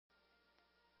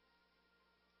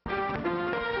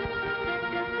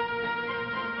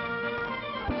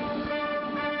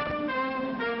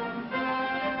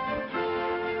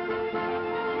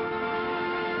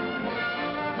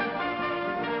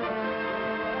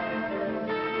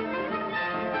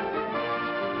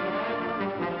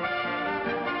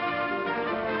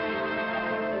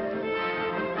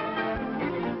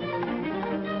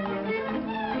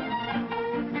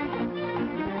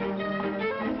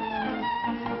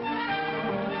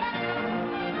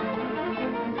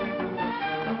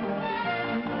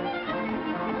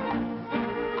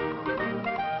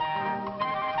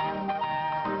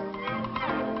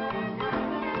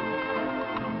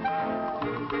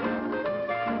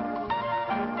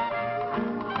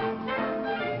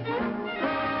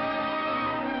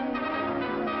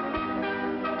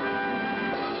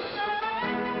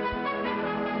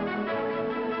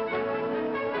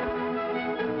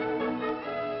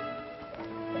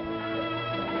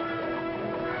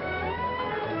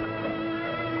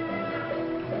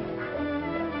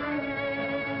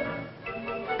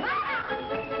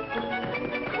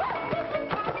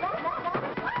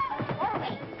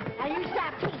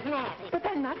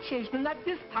not chase me, not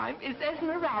this time. It's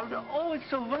Esmeralda. Oh, it's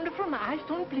so wonderful. My eyes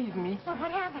don't believe me. Well,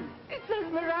 what happened? It's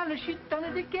Esmeralda. She's done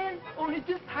it again. Only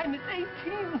this time it's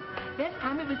 18. Last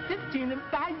time it was 15, and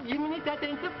by Jiminy, that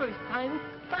ain't the first time.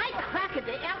 By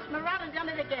crackety, Esmeralda done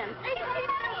it again. 18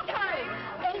 times.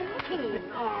 18.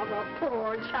 Oh, the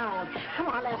poor child. Come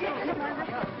on, let's go.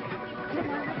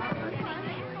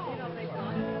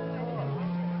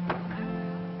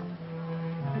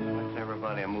 What's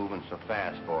everybody moving so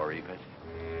fast for, Evie?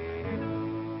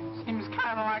 Seems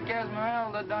kind of like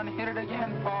Esmeralda done hit it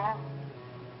again, Pa.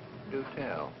 Do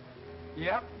tell.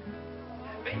 Yep.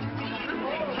 18,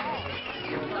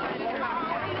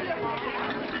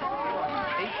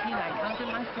 I counted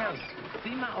myself.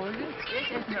 See my oldest?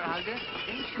 Yes, Esmeralda.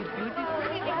 Ain't she beautiful?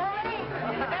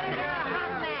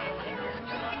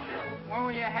 Where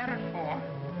were you headed for?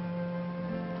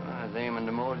 I was aiming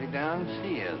to mosey down and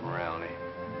see Esmeralda.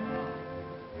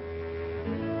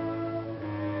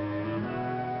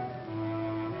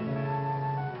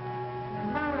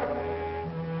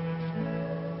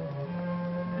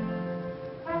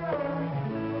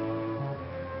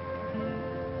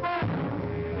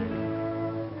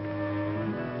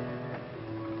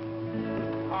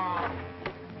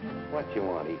 What you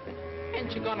want, Ethan?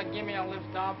 Ain't you gonna give me a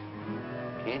lift up?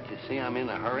 Can't you see I'm in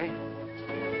a hurry?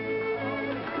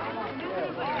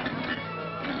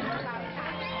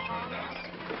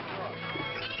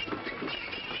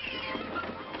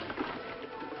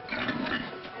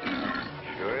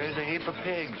 Sure is a heap of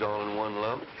pigs all in one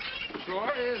lump.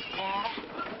 Sure is, Pa.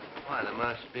 Why, there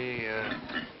must be,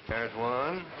 there's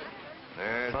one,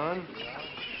 there's one.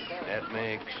 That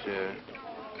makes,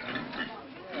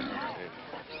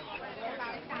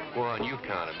 Go on, you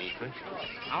count 'em, Ethan.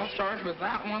 I'll start with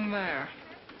that one there.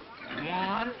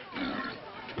 1,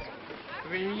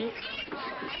 3,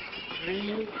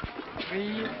 3,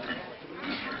 3.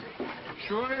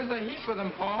 Sure is a heap of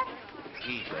them, Pa.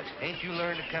 Heedless. Ain't you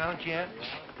learned to count yet?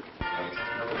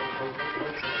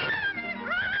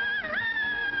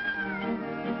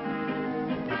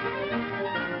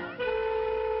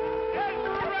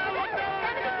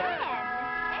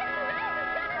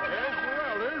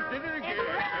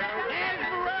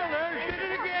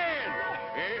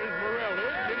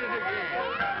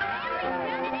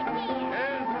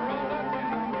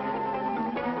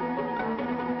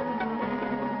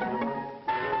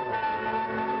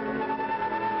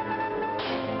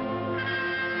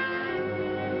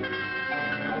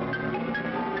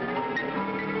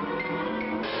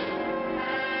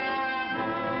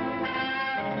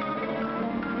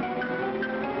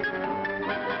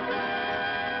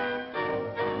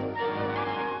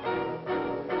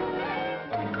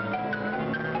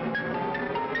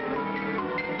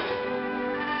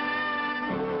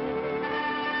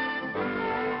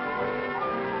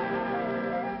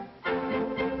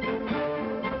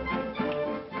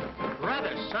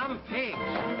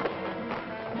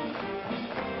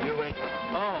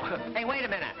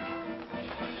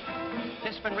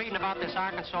 This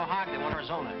Arkansas hog they want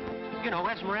Arizona. You know,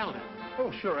 Esmeralda.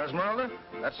 Oh, sure, Esmeralda.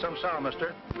 That's some sow,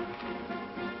 mister.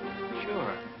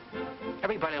 Sure.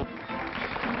 Everybody... This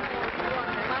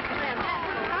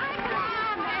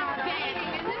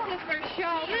is for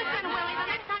show. Listen, Willie, the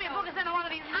next time you book us into one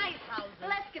of these ice houses.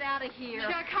 Let's get out of here.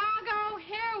 Chicago,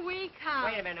 here we come.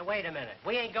 Wait a minute.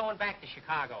 We ain't going back to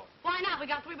Chicago. Why not? We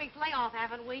got 3 weeks layoff,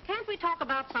 haven't we? Can't we talk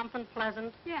about something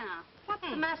pleasant? Yeah. What's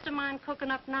the mastermind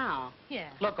cooking up now?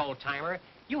 Yeah. Look, old-timer,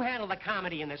 you handle the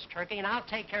comedy in this turkey, and I'll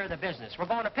take care of the business. We're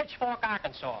going to Pitchfork,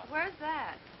 Arkansas. Where's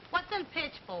that? What's in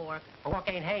Pitchfork? Fork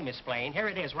ain't hay, Miss Blaine. Here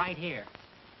it is, right here.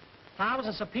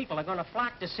 Thousands of people are going to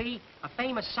flock to see a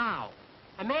famous sow.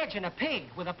 Imagine a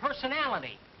pig with a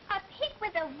personality. A pig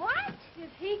with a what?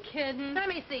 Is he kidding? Let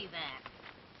me see that.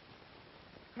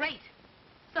 Great.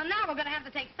 So now we're going to have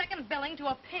to take second billing to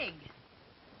a pig.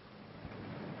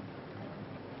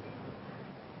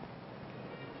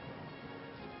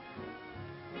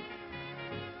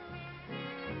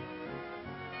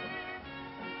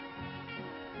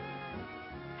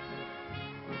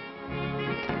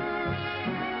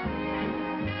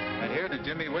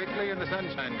 Jimmy Wakely and the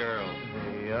Sunshine Girls.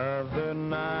 The other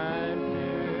night,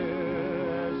 dear,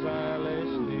 as I lay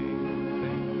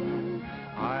sleeping,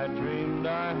 I dreamed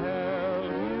I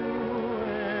held you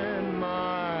in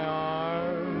my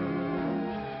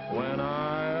arms. When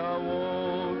I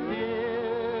awoke,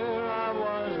 dear, I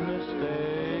was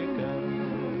mistaken.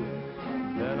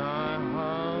 Then I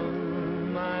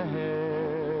hung my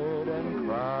head and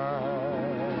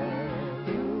cried.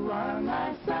 You are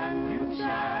my sunshine.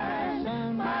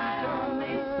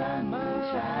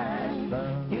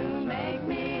 You make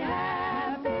me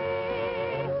happy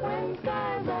when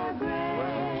skies are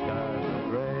gray.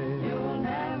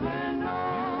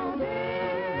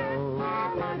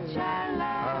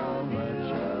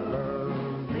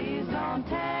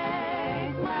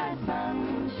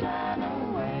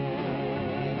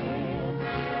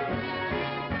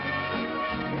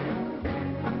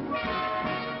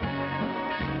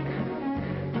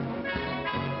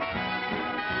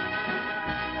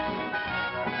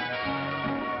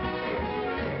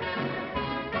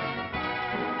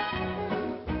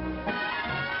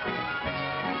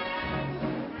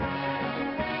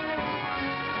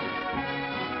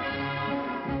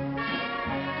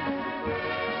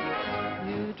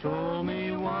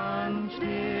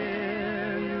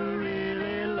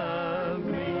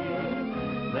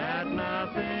 that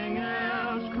nothing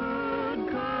else could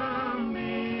come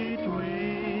between.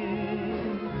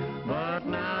 But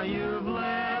now you've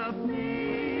left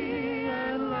me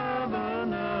and love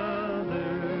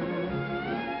another.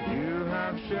 You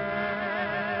have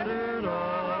shattered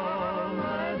all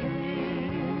my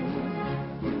dreams.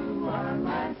 You are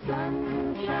my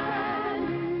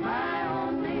sunshine, my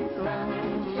only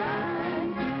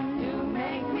sunshine. You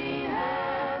make me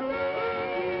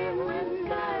happy when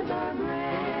skies are gray.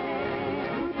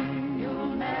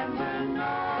 You'll never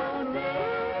know,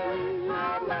 dear,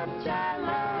 how much I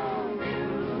love you.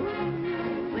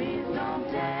 Please don't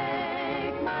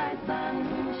take my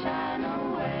sunshine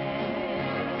away.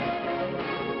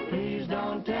 Please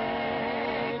don't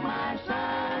take my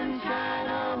sunshine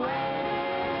away.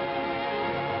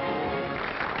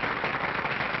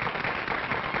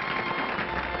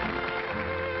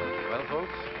 Well,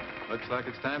 folks, looks like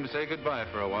it's time to say goodbye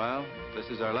for a while. This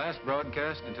is our last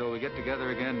broadcast until we get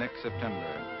together again next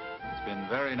September. It's been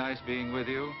very nice being with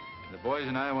you. The boys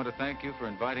and I want to thank you for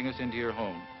inviting us into your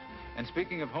home. And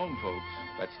speaking of home, folks,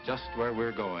 that's just where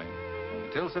we're going.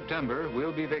 Until September,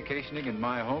 we'll be vacationing in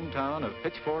my hometown of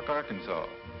Pitchfork, Arkansas.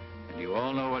 And you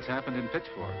all know what's happened in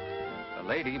Pitchfork. A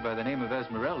lady by the name of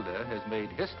Esmeralda has made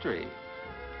history.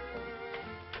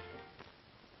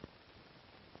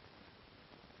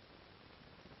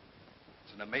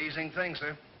 It's an amazing thing,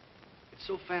 sir. It's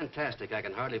so fantastic, I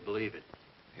can hardly believe it.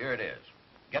 Here it is.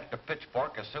 Get to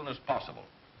Pitchfork as soon as possible.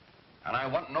 And I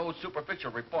want no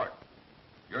superficial report.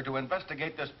 You're to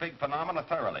investigate this pig phenomena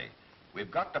thoroughly. We've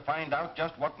got to find out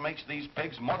just what makes these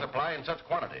pigs multiply in such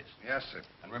quantities. Yes, sir.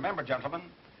 And remember, gentlemen,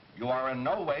 you are in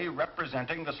no way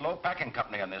representing the slow packing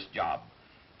company on this job.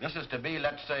 This is to be,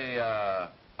 let's say,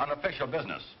 unofficial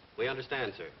business. We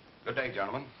understand, sir. Good day,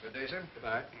 gentlemen. Good day, sir.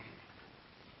 Goodbye.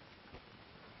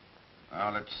 Now,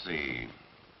 let's see.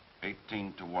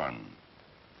 18 to 1.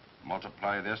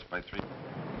 Multiply this by 3.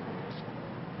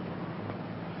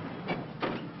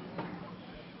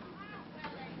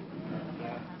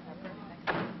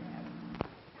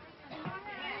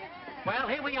 Well,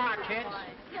 here we are, kids.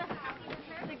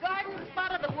 The garden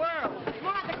spot of the world.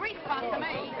 More like the grease spot to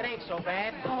me. It ain't so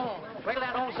bad. Oh. Wait till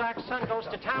that Ozark sun goes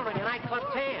to town on your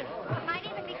nightclub tan. It might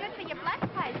even be good for your blood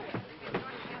pressure.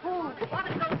 Ooh, what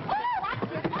is those? Oh, what's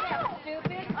this? Oh,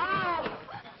 stupid. Oh.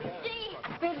 Gee.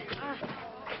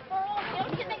 Oh,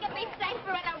 don't you think it'd be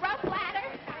safer in a rope ladder?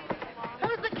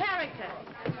 Who's the character?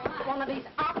 One of these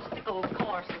obstacle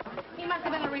courses. He must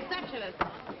have been a receptionist.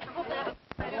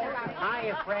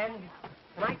 Hiya, friend.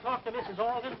 Can I talk to Mrs.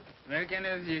 Alden? Reckon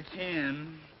as you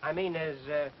can. I mean, is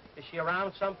she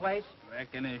around someplace?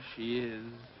 Reckon if she is.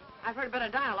 I've heard a bit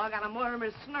of dialogue on a worm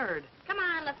is snurred. Come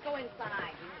on, let's go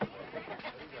inside.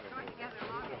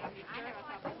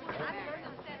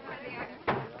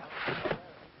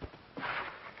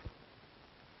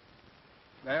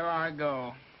 There I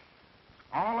go.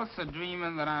 Allus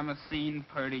a-dreamin' that I'm a seen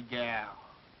purty gal.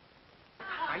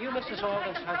 Are you Mrs.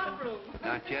 Alden's husband?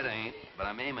 Not yet, I ain't, but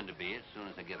I'm aiming to be as soon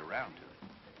as I get around to it.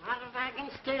 Not if I can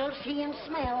still see and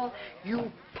smell,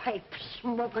 you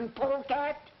pipe-smoking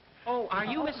polecat. Oh, are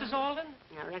you Mrs. Alden?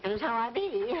 I reckon that's how I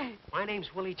be. My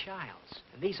name's Willie Childs,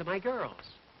 and these are my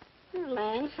girls.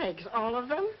 Land sakes, all of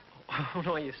them? Oh,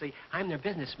 no, you see, I'm their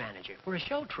business manager. We're a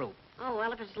show troupe. Oh,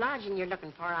 well, if it's lodging you're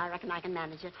looking for, I reckon I can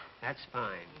manage it. That's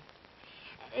fine.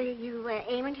 You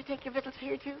aiming to take your victuals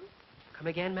here, too? Come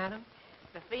again, madam?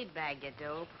 The feed bag, you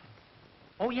dope.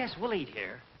 Oh, yes, we'll eat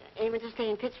here. Aiming to stay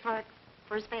in Pitchfork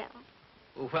for a spell?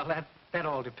 Well, that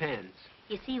all depends.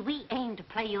 You see, we aim to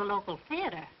play your local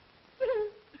theater.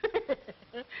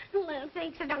 Well,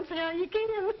 thanks, I don't see how you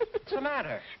can. What's the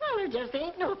matter? Well, there just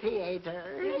ain't no theater.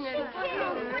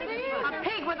 A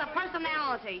pig with a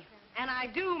personality. And I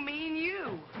do mean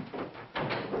you.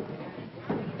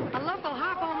 A local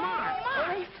Harpo Mark.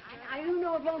 Well, you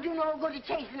know it won't do no good to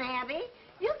chasing Abby.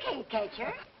 You can't catch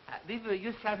her. We were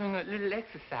just having a little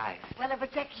exercise. Well, if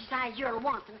it's exercise you're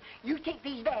wanting, you take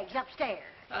these bags upstairs.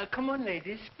 Come on,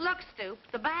 ladies. Look, Stoop,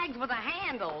 the bags with the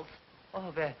handles.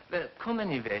 Oh, well, come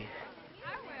anyway.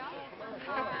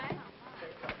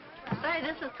 Say,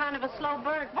 this is kind of a slow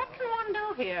bird. What can one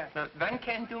do here? Now, one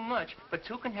can't do much, but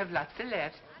two can have lots of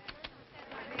laughs.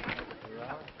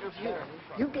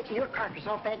 You get your carcass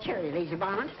off that cherry, lazy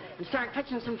bonnet, and start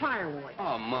fetching some firewood.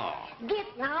 Oh, Ma. Get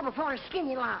now before I skin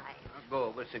you alive. I'll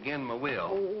go, but it's again my will.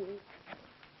 Oh.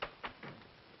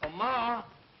 Oh, Ma.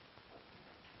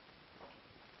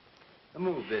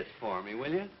 Move this for me,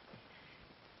 will you?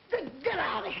 Get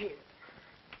out of here.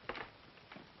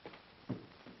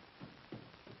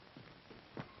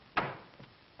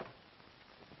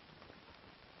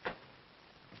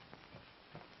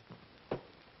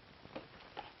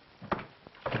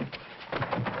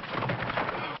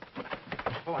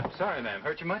 Oh, I'm sorry, ma'am.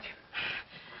 Hurt you much?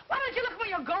 Why don't you look where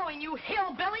you're going, you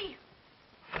hillbilly?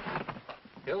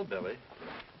 Hillbilly?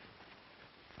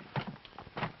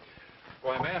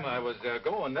 Why, ma'am, I was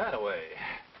going that way.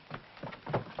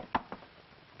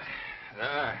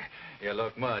 Ah, you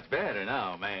look much better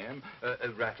now, ma'am.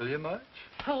 Rattle you much?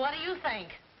 What do you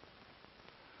think?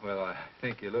 Well, I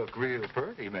think you look real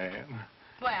pretty, ma'am.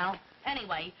 Well,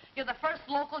 anyway, you're the first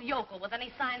local yokel with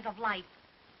any signs of life.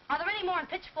 Are there any more in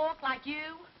Pitchfork like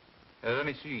you? Let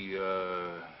me see,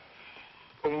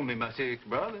 only my 6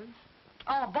 brothers.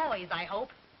 All boys, I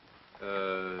hope.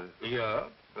 Yeah.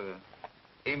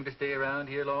 Aim to stay around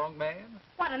here long, ma'am?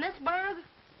 What, in this burg?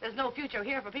 There's no future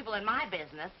here for people in my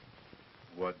business.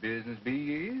 What business be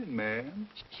you in, ma'am?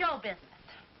 Show business.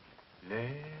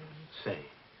 Let's say,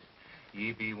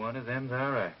 ye be one of them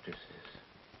there actresses.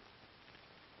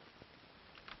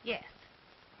 Yes.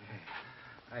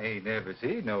 I ain't never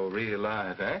seen no real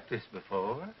live actress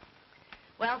before.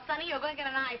 Well, Sonny, you're going to get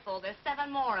an eyeful. There's 7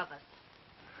 more of us.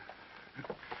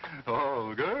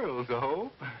 All girls, I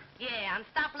hope. Yeah, and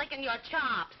stop licking your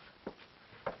chops.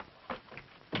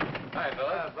 Hi,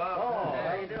 fellas. Bob. Oh,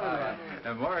 how you doing,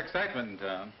 And more excitement in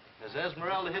town. Has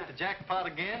Esmeralda hit the jackpot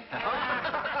again?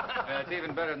 It's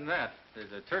even better than that.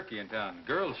 There's a turkey in town,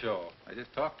 girl show. I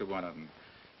just talked to one of them.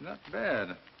 Not bad.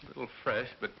 A little fresh,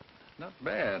 but not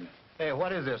bad. Hey,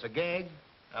 what is this, a gag?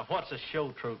 What's a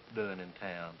show troupe doing in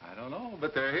town? I don't know,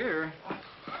 but they're here.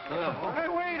 Hey,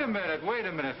 wait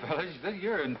a minute, fellas.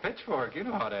 You're in Pitchfork. You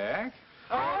know how to act.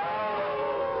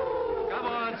 Oh! Come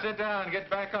on, sit down. Get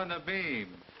back on the beam.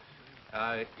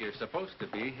 You're supposed to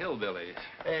be hillbillies.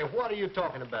 Hey, what are you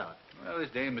talking about? Well, this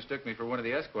dame mistook me for one of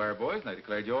the Esquire boys, and I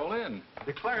declared you all in.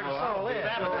 Declared us all in.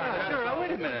 Sure, now,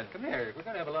 wait a minute. Come here. We're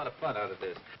going to have a lot of fun out of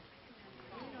this.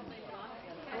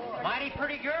 Mighty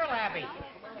pretty girl, Abby.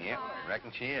 Yep,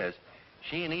 reckon she is.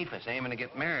 She and Ephus aiming to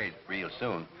get married real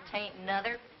soon. Tain't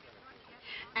another.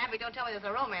 Abby, don't tell me there's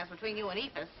a romance between you and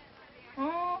Ephus.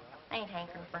 Ain't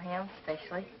hankering for him,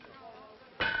 especially.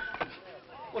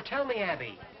 Well, tell me,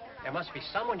 Abby, there must be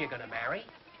someone you're going to marry.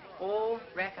 Oh,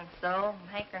 reckon so. I'm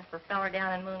hankering for a feller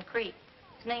down in Moon Creek.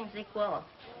 His name's Zeke Willow.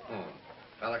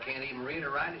 Fella can't even read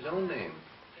or write his own name.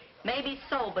 Maybe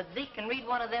so, but Zeke can read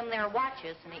one of them there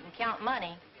watches, and he can count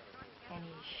money. And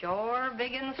he's sure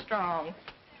big and strong.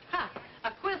 Huh,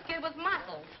 a quiz kid with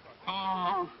muscles.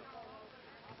 Oh,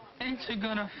 ain't you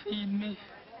gonna feed me?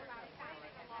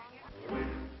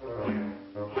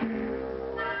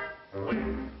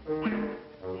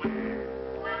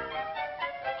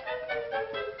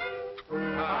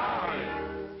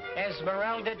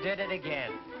 Esmeralda did it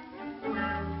again.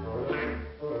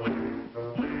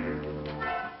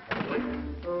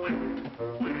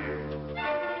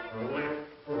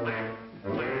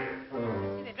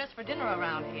 They dress for dinner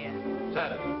around here.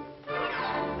 Saturday.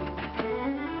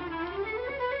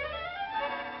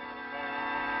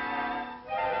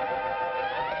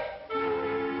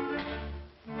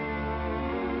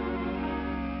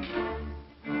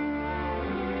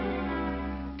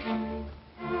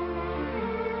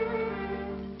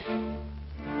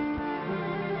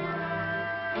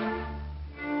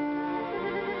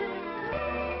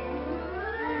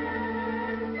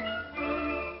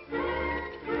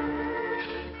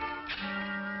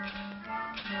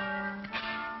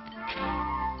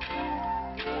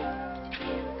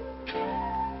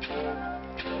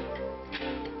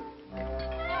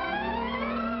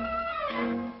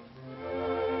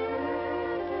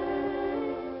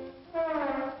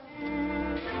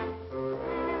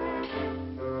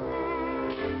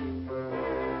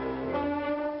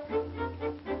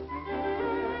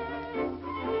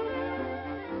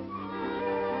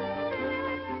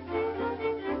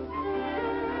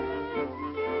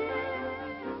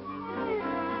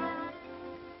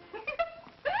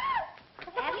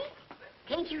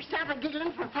 Can't you stop a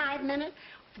giggling for 5 minutes?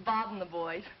 It's Bob and the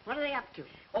boys. What are they up to?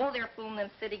 Oh, they're fooling them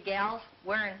city gals,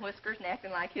 wearing whiskers and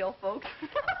acting like hill folks.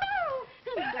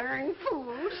 Darn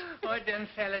fools. Oh, them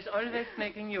fellas always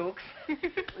making jokes.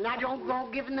 Now, don't go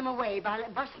giving them away by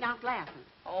busting out laughing.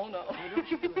 Oh, no.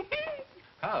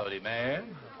 Howdy,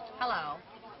 ma'am. Hello.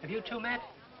 Have you two met?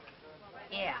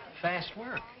 Yeah. Fast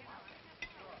work.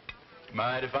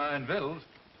 Mighty fine victuals.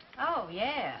 Oh,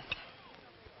 yes.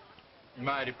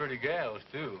 Mighty pretty gals,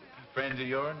 too. Friends of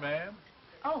yourn, ma'am?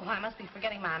 Oh, I must be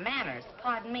forgetting my manners.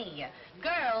 Pardon me.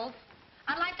 Girls,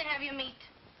 I'd like to have you meet...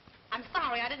 I'm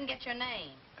sorry, I didn't get your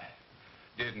name.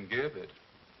 Didn't give it.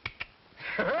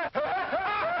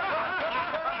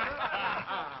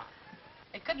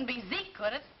 It couldn't be Zeke,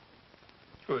 could it?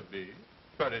 Could be,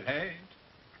 but it ain't.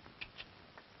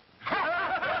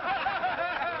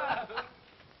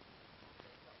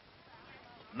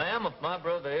 Ma'am, if my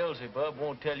brother Elzebub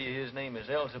won't tell you his name is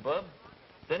Elzebub,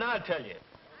 then I'll tell you.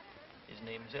 His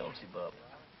name is Elzebub.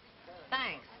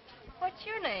 Thanks. What's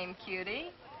your name, cutie?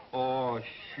 Oh,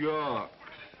 shucks.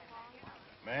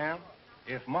 Ma'am,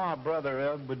 if my brother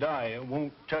Obadiah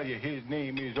won't tell you his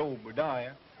name is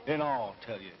Obadiah, then I'll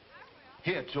tell you.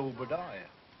 It's Obadiah.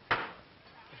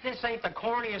 If this ain't the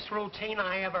corniest routine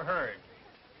I ever heard.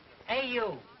 Hey,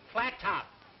 you, flat top,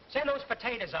 send those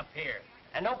potatoes up here,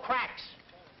 and no cracks.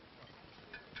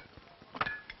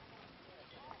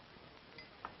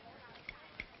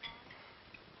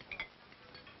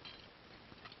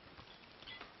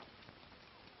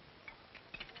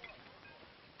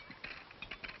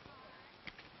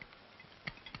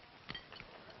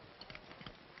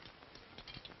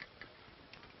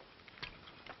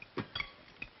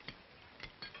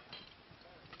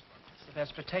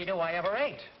 Best potato I ever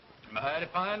ate. Mighty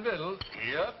fine victual.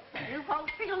 Yep. You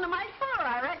folks feeling the mighty full,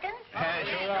 I reckon.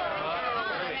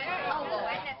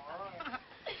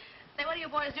 Say, what do you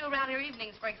boys do around here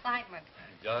evenings for excitement?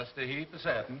 Just a heap of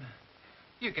satin.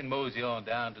 You can mosey on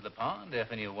down to the pond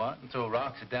if you want and throw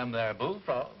rocks at them there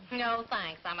bullfrogs. No,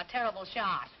 thanks. I'm a terrible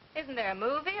shot. Isn't there a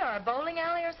movie or a bowling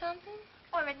alley or something?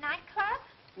 Or a nightclub?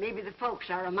 Maybe the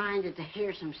folks are reminded to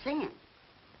hear some singing.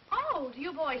 Oh, do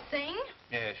you boys sing?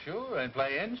 Yeah, sure, and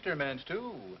play instruments,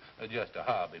 too. Just a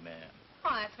hobby, man.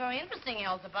 Oh, that's very interesting,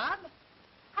 Elzebub.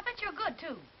 I bet you're good,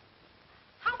 too.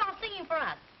 How about singing for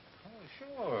us? Oh,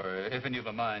 sure, if you've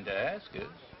a mind to ask us.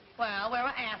 Well, we're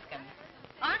asking.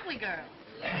 Aren't we, girls?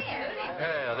 Yeah.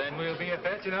 Yeah, then we'll be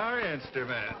a-fetching our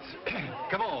instruments.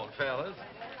 Come on, fellas.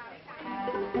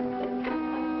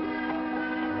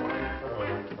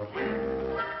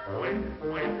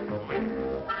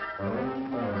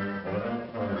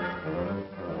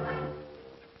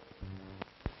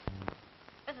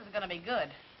 This is going to be good.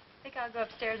 I think I'll go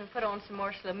upstairs and put on some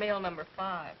more Schlemiel number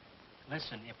 5.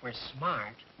 Listen, if we're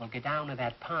smart, we'll get down to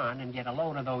that pond and get a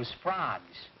load of those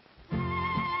frogs.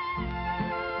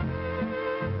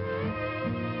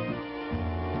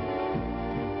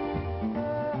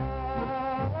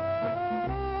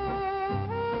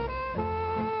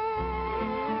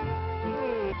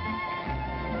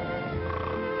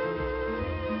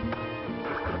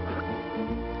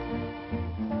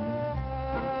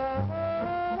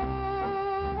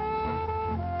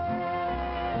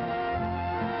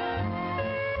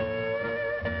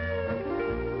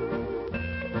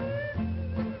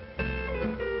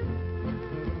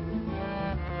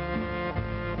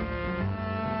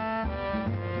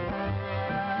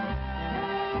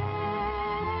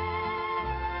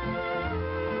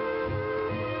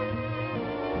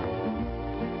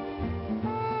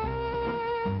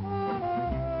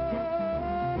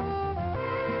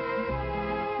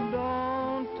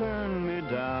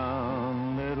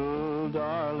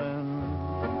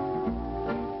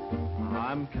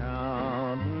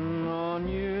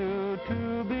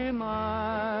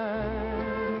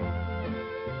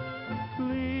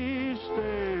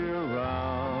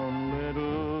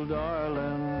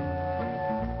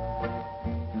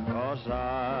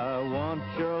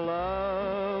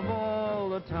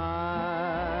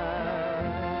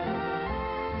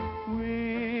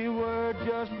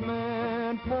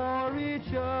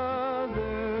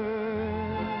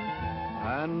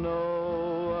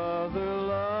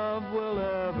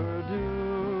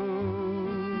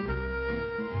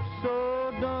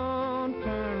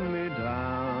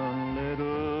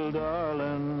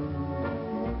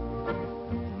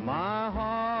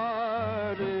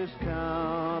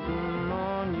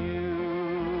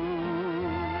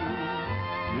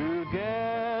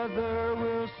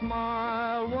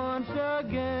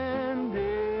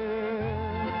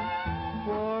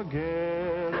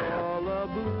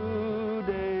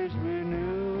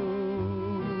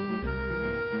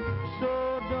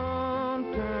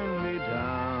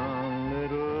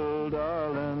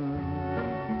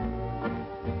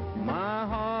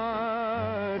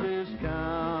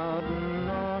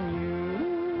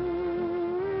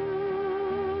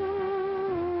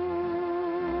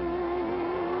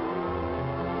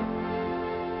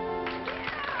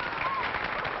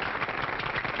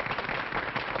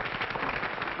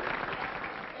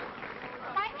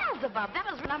 That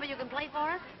was a number you can play for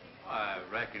us? I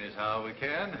reckon is how we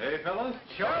can. Hey, fellas?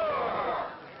 Sure!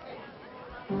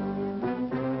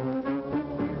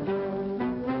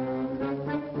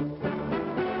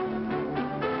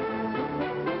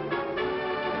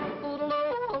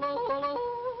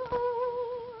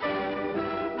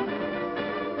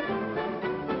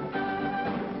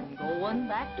 Going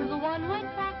back to the one-way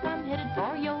track, I'm headed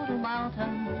for Yodel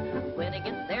Mountain. When I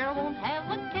get there, I won't have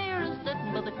a care of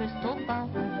sitting by the crystal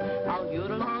fountain. I'll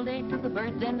yodel all day till the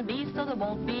birds birds and the bees, so there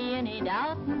won't be any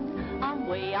doubting. I'm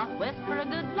way out west for a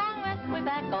good long rest, way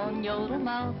back on Yodel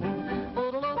Mountain.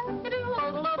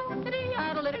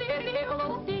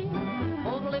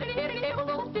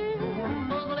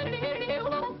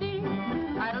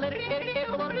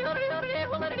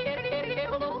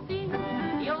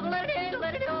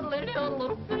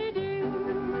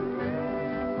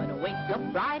 Up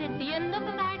right at the end of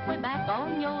the night, way back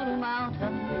on Yodel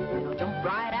Mountain. I'll jump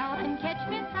right out and catch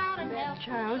Miss out and tell.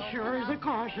 Child sure is a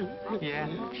caution. Yeah,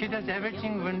 she does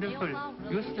everything wonderful,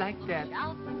 just like that.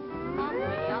 I'm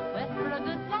way out west for a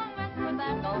good long rest, way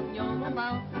back on Yodel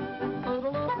Mountain.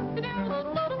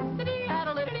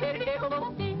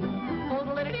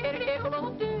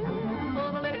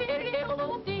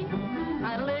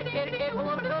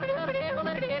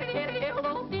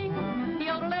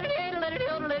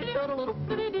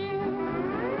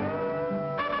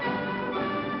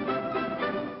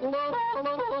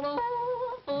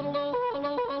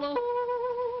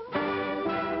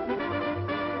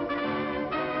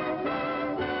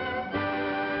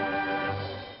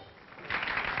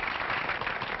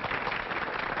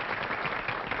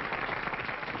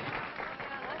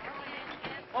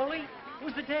 Ollie,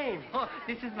 who's the dame? Oh,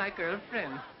 this is my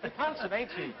girlfriend. Repulsive, ain't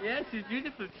she? Yes, she's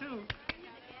beautiful, too.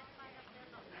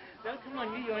 Well, come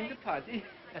on, you join the party.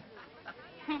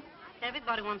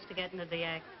 Everybody wants to get into the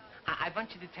act. I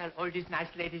want you to tell all these nice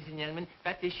ladies and gentlemen,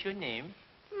 what is your name?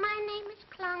 My name is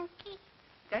Clunky.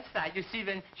 That's right. You see,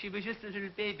 when she was just a little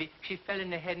baby, she fell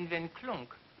in the head and went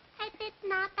clunk. I did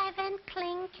not. I went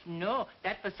clink. No,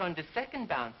 that was on the second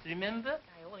bounce, remember?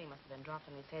 Ollie must have been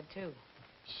dropping his head, too.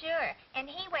 Sure, and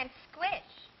he went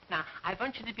squish. Now, I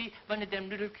want you to be one of them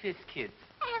little quiz kids.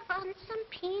 I want some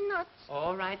peanuts.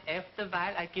 All right, after a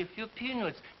while, I give you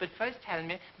peanuts. But first tell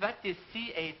me, what is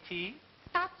C-A-T?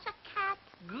 That's a cat.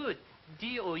 Good.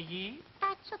 D-O-E?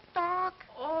 That's a dog.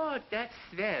 Oh, that's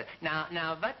swell.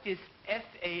 Now, what is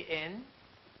F-A-N?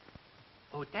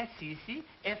 Oh, that's easy.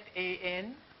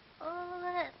 F-A-N?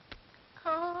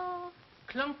 Oh.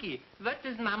 Clunky, what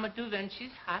does Mama do when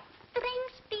she's hot?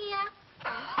 Drinks beer. I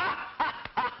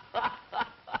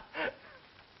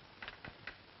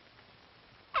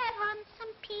want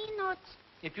some peanuts.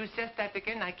 If you says that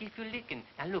again, I give you licking.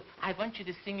 Now, look, I want you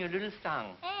to sing your little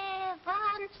song. I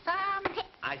want some...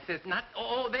 I said not...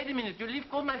 Oh, wait a minute. You leave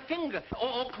go my finger.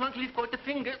 Oh, Clunky, leave go the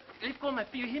finger. Leave go my...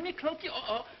 You hear me, Clunky?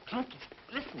 Oh, Clunky,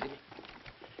 listen to me.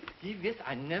 Yes,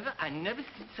 I never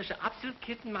seen such an absolute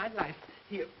kid in my life.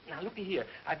 Here, now, looky here.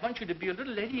 I want you to be a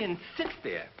little lady and sit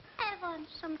there. I want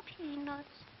some peanuts.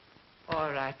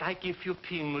 All right, I give you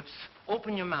peanuts.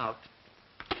 Open your mouth.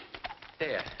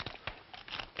 There.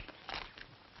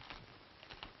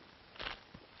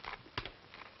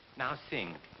 Now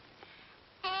sing.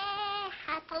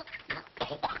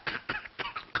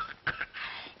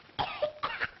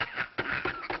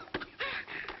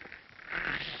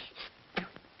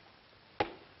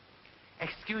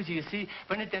 Excuse you see,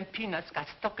 one of them peanuts got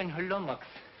stuck in her lummox.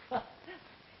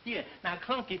 Here, now,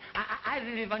 Clunky, I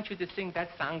really want you to sing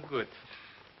that song good.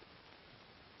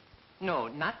 No,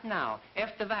 not now.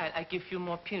 After a while, I give you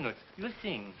more peanuts. You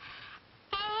sing.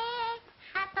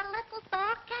 Had a little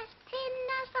dog as thin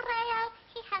as a rail.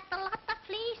 He had a lot of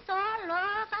fleece all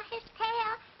over his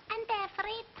tail. And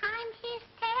every time his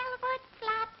tail would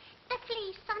flap, the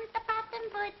fleece on the bottom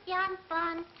would jump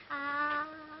on top.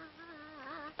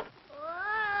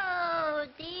 Oh,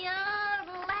 dear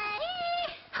lady.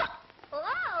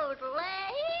 Oh,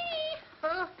 lady.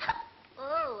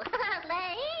 Oh,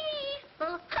 lady.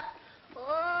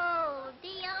 Oh,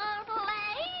 dear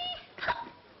lady.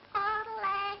 Oh,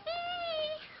 lady.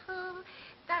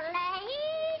 The lady.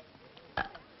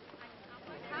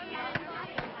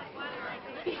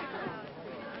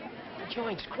 The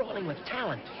joint's crawling with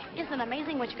talent. Isn't it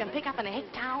amazing what you can pick up in a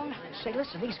hick town? Say,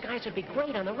 listen, these guys would be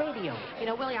great on the radio. You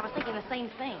know, Willie, I was thinking the same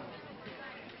thing.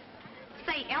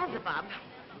 Say, Elzebub,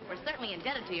 we're certainly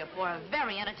indebted to you for a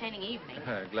very entertaining evening.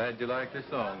 Glad you like the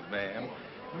songs, ma'am.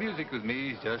 Music with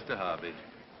me is just a hobby.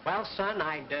 Well, son,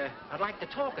 I'd like to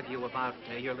talk with you about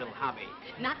your little hobby.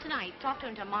 Not tonight. Talk to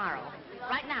him tomorrow.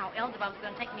 Right now, Elzebub's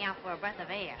going to take me out for a breath of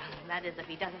air. That is, if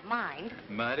he doesn't mind.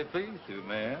 Mighty pleased to,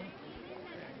 ma'am.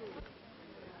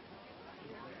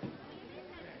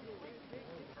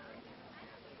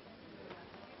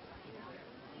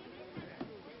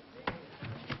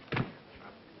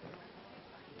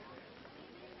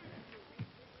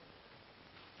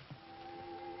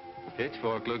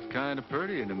 Pitchfork looks kind of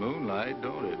pretty in the moonlight,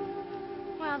 don't it?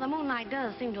 Well, the moonlight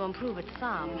does seem to improve it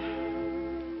some.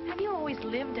 Have you always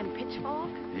lived in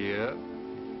Pitchfork? Yeah.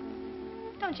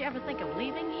 Don't you ever think of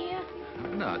leaving here?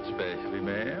 Not especially,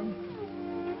 ma'am.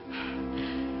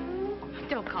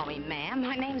 Don't call me ma'am.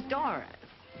 My name's Doris.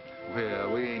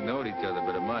 Well, we ain't known each other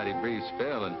but a mighty brief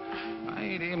spell, and I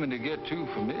ain't aiming to get too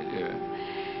familiar.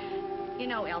 You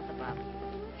know, Elzebub,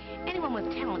 anyone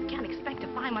with talent can't expect to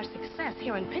find much success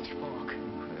here in Pitchfork.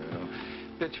 Well,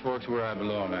 Pitchfork's where I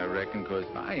belong, I reckon, 'cause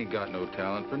I ain't got no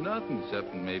talent for nothing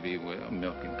except maybe, well,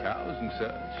 milking cows and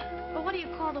such. Well, what do you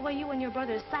call the way you and your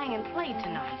brothers sang and played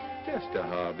tonight? Just a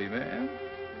hobby, ma'am.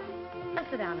 Let's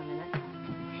sit down a minute.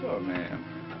 Sure, ma'am.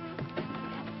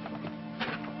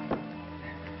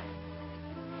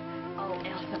 Oh,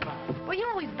 Elzebub, were you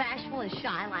always bashful and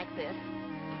shy like this?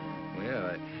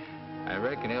 Well, I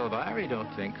reckon Elvira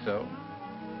don't think so.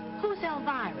 Who's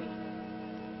Elvira?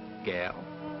 Gal.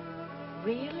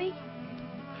 Really?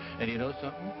 And you know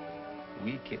something?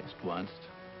 We kissed once.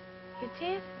 You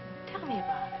did? Tell me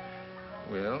about it.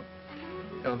 Well,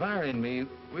 Elvira and me,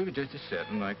 we were just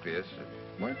a-setting like this.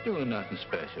 Weren't doing nothing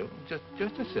special.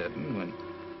 Just a-setting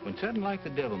when something like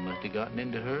the devil must have gotten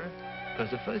into her. 'Cause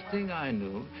the first thing I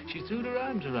knew, she threw her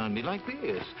arms around me like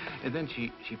this. And then she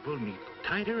pulled me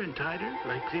tighter and tighter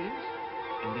like this.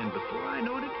 And then before I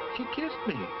knowed it, she kissed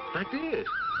me like this.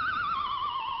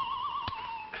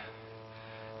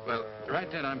 Well, right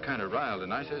then I'm kind of riled,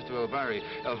 and I says to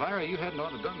Elvira, you hadn't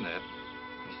ought to done that.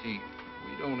 You see,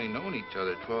 we'd only known each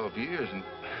other 12 years, and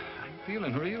I'm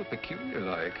feeling real peculiar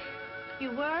like.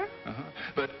 You were? Uh-huh.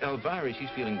 But Elvira, she's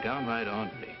feeling downright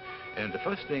ornery. And the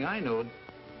first thing I knowed,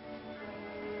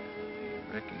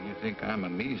 I reckon you think I'm a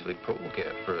measly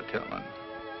polecat for a telling.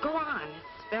 Go on.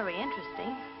 It's very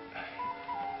interesting.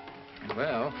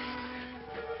 Well,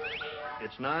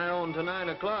 It's nigh on to 9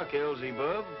 o'clock,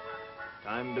 Elzebub.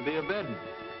 Time to be a-bedding.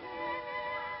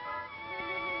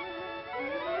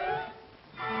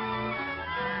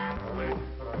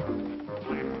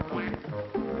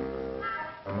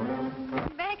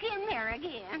 Back in there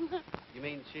again. You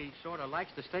mean she sort of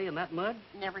likes to stay in that mud?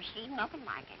 Never seen nothing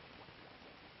like it.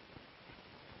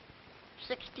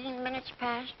 16 minutes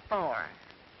past 4.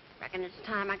 Reckon it's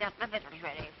time I got my victuals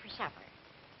ready for supper.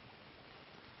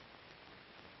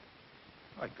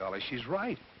 By golly, she's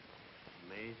right.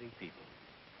 Amazing people.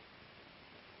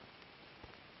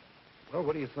 Well,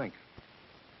 what do you think?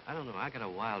 I don't know. I got a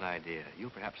wild idea. You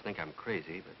perhaps think I'm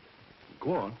crazy, but...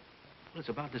 Go on. Well, it's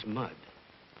about this mud.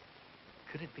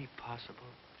 Could it be possible?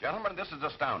 Gentlemen, this is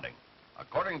astounding.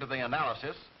 According to the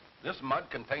analysis, this mud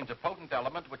contains a potent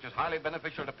element which is highly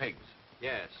beneficial to pigs.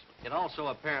 Yes. It also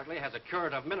apparently has a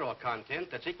curative mineral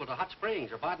content that's equal to hot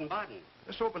springs or Baden-Baden.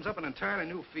 This opens up an entirely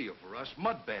new field for us.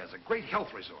 Mud baths, a great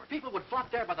health resort. People would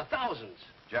flock there by the thousands.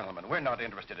 Gentlemen, we're not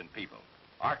interested in people.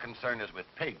 Our concern is with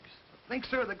pigs. Think,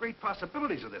 sir, of the great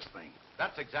possibilities of this thing.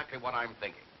 That's exactly what I'm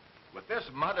thinking. With this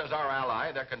mud as our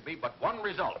ally, there can be but one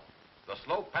result. The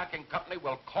slow packing company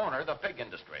will corner the pig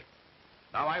industry.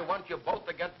 Now, I want you both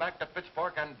to get back to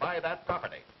Pitchfork and buy that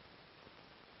property.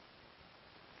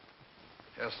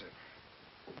 Yes, sir.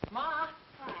 Ma,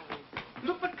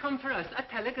 look what come for us, a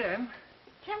telegram.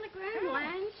 Telegram,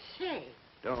 land shake.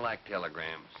 Don't like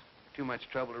telegrams. Too much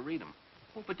trouble to read them.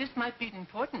 Oh, but this might be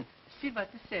important. See what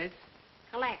it says.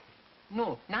 Collect.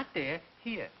 No, not there.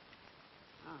 Here.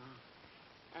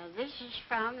 This is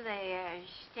from the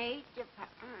State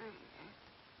Department.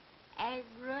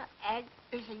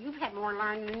 You've had more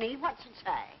learning than me. What's it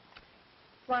say?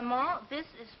 Why, Ma, this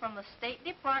is from the State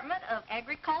Department of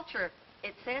Agriculture.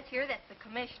 It says here that the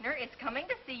commissioner is coming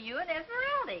to see you in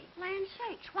Esmeralda. Land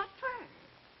sakes, what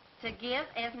for? To give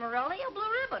Esmeralda a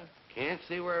blue ribbon. Can't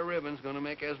see where a ribbon's going to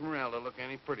make Esmeralda look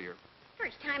any prettier.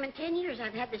 First time in 10 years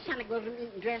I've had the Santa Claus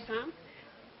dress on.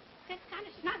 It's kind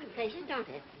of snug in places, don't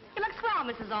it? You look swell,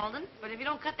 Mrs. Alden, but if you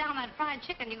don't cut down that fried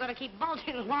chicken, you're going to keep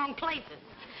bulging in the wrong places.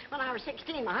 When I was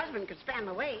 16, my husband could span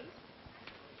the waist.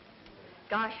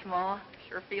 Gosh, Ma,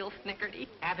 sure feels snickerty.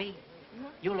 Abby,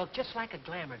 you look just like a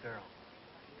glamour girl.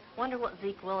 Wonder what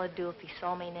Zeke would do if he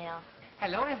saw me now.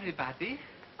 Hello, everybody.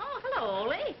 Oh, hello,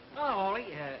 Ole. Oh, Ole,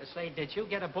 say, did you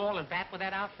get a ball and bat with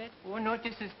that outfit? Oh, no,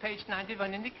 this is page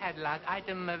 91 in the catalog,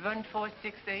 item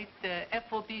 1468,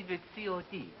 FOB with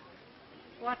COD.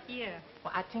 What year?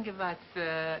 Well, I think it was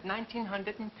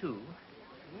 1902.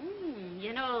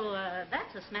 You know,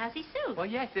 that's a snazzy suit. Oh,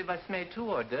 yes, it was made to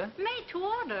order. Made to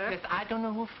order? Yes, I don't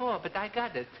know who for, but I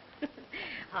got it.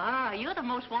 You're the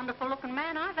most wonderful-looking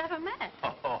man I've ever met.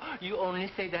 Oh, you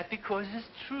only say that because it's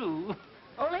true.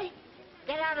 Ole,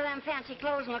 get out of them fancy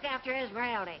clothes and look after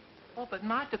Esmeralda. Oh, but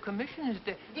Ma, the commissioner's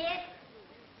there. Dick?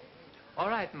 All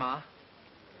right, Ma.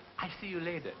 I'll see you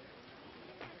later.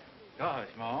 Gosh,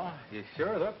 Ma, you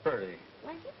sure look pretty.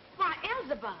 Why,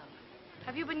 Elzebub,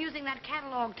 have you been using that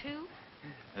catalog, too?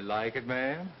 I like it,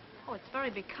 ma'am. Oh, it's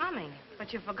very becoming,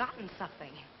 but you've forgotten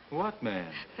something. What man?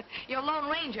 Your Lone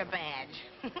Ranger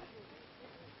badge.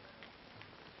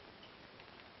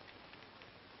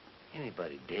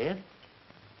 Anybody dead?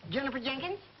 Jennifer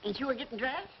Jenkins, ain't you getting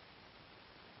dressed?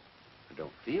 I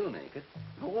don't feel naked.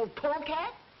 Old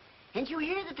polecat? Ain't you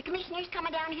hear that the commissioner's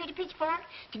coming down here to Pitchfork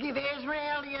to give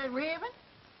Esmeralda a ribbon?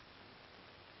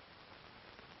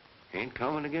 Ain't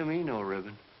coming to give me no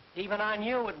ribbon. Even on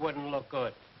you, it wouldn't look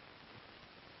good.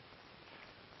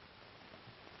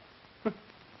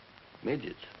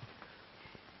 Midgets.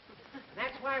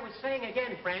 That's why we're saying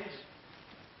again, friends,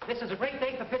 this is a great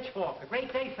day for Pitchfork, a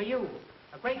great day for you,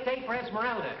 a great day for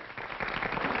Esmeralda.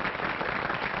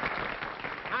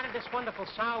 How did this wonderful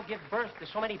sow give birth to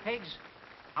so many pigs?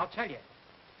 I'll tell you.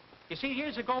 You see,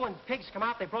 years ago when pigs come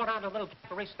out, they brought out a little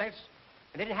race and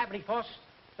they didn't have any force.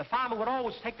 The farmer would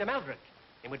always take the Meldrick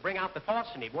and would bring out the force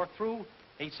and he'd work through. And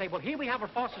he'd say, well, here we have our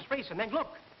forces race. And then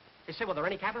look, they say, well, are there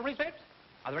any cavalry there?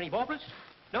 Are there any baubles?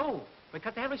 No,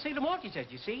 because they haven't received the mortgages,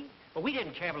 you see. But we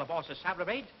didn't care for the forces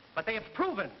salvage, but they have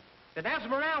proven that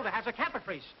Esmeralda has a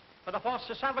caprice for the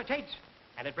forces salvage,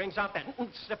 and it brings out that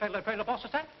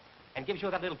and gives you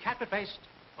that little caprice face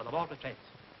for the mortgage.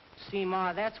 See,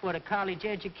 Ma, that's what a college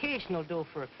education will do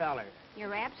for a feller.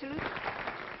 You're absolutely...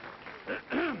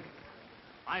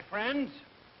 My friends,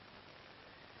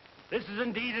 this is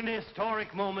indeed an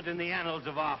historic moment in the annals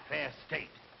of our fair state.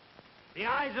 The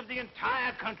eyes of the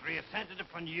entire country are centered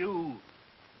upon you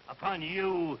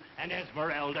and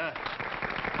Esmeralda.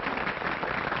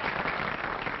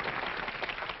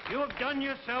 You have done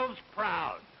yourselves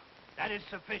proud. That is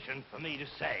sufficient for me to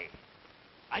say.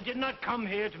 I did not come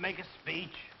here to make a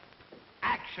speech.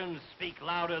 Actions speak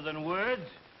louder than words.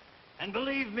 And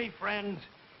believe me, friends,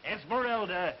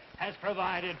 Esmeralda has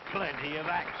provided plenty of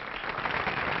action.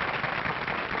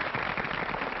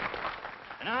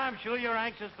 And I'm sure you're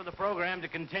anxious for the program to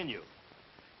continue.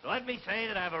 So let me say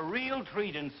that I have a real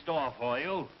treat in store for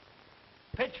you.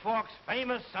 Pitchfork's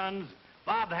famous sons,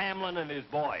 Bob Hamlin and his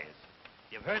boys.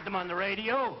 You've heard them on the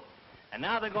radio, and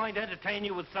now they're going to entertain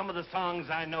you with some of the songs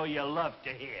I know you love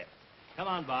to hear. Come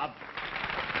on, Bob.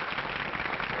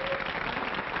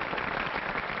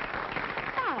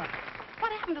 Bob,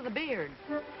 what happened to the beard?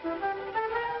 Huh?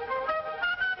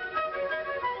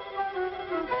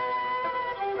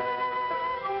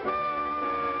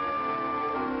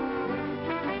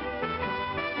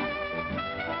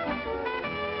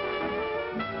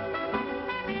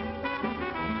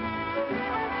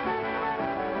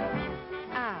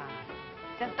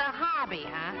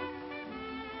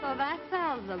 So that's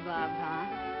Elzebub, huh?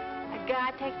 A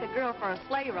guy takes a girl for a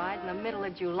sleigh ride in the middle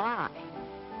of July.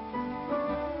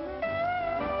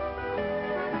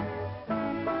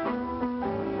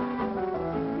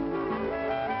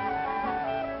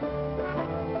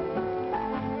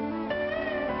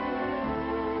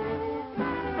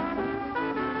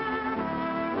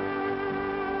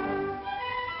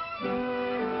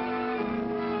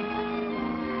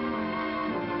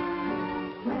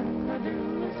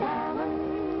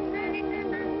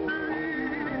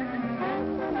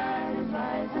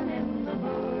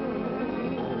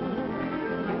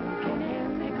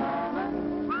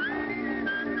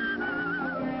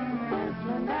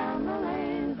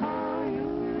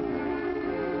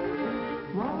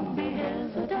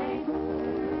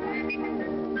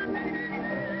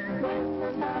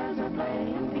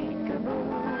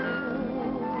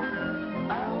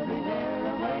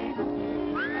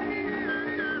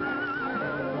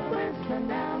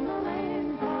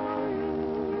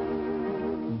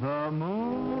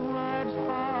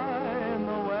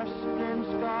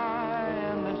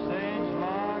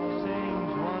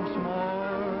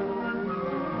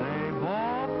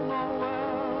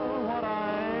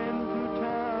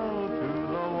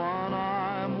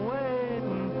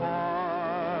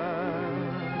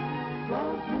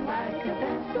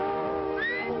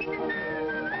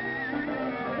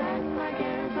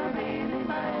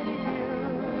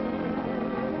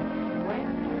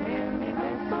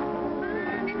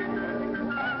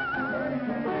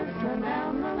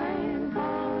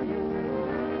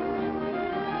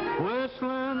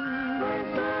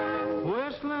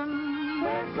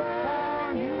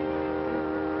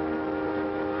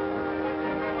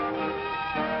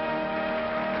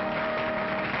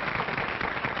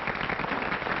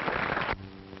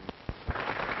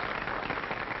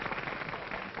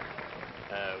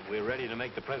 We're ready to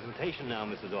make the presentation now,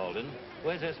 Mrs. Alden.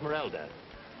 Where's Esmeralda?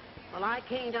 Well, I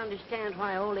can't understand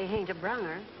why Ole ain't a brung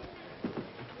her.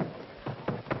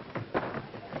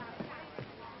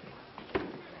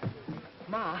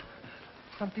 Ma,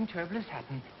 something terrible has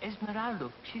happened.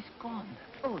 Esmeralda, she's gone.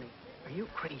 Ole, Are you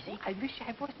crazy? I wish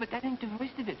I was, but that ain't the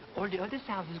worst of it. All the other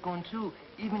sows is gone too,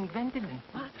 even Gwendolyn.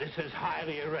 What? This is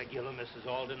highly irregular, Mrs.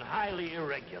 Alden, highly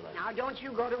irregular. Now, don't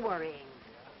you go to worrying.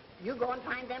 You go and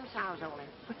find them sows, Olin.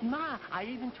 But, Ma, I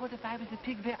even thought if I was a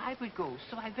pig where I would go.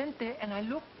 So I went there and I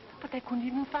looked, but I couldn't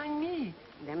even find me.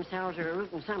 Them sows are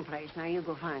rooting someplace. Now, you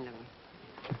go find them.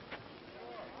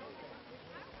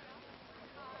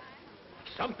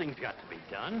 Something's got to be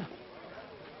done.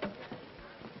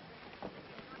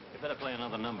 You better play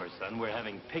another number, son. We're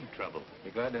having pig trouble. Be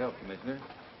glad to help, Commissioner.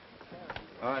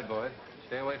 All right, boys.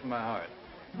 Stay away from my heart.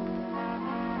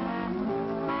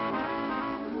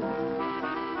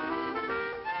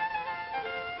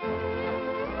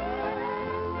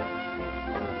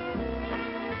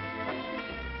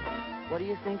 What do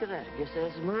you think of that? Guess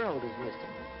Esmeralda's missing.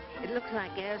 It looks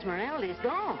like Esmeralda's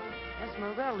gone.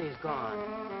 Esmeralda's gone.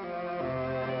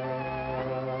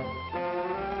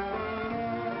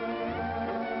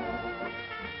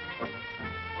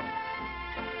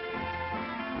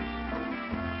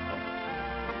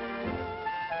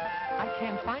 I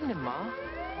can't find them, Ma.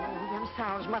 Oh, them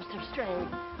sows must have strayed.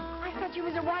 I thought you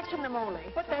was watching them, Ole.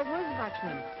 But I was watching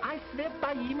them. I slept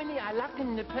by evening. I locked them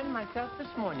in the pen myself this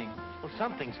morning. Well,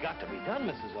 something's got to be done,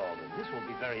 Mrs. Alden. This will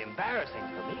be very embarrassing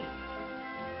for me.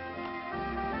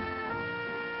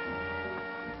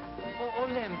 Oh,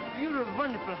 Lem, you're a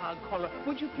wonderful hog caller.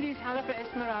 Would you please holler for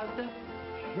Esmeralda?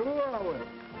 Sure I will.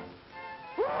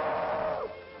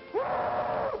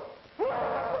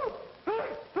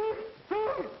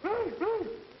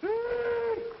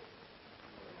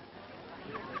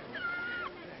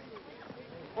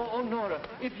 Oh, Nora,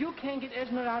 if you can't get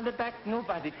Esmeralda back,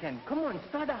 nobody can. Come on,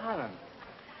 start a hollering.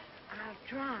 I'll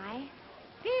try.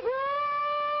 Pee-wee!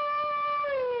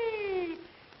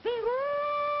 Pee-wee!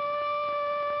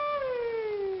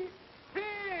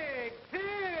 Pig!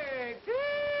 Pig!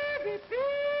 Piggy!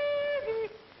 Piggy!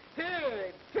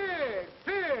 Pig! Pig!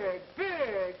 Pig!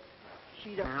 Pig! She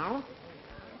don't know.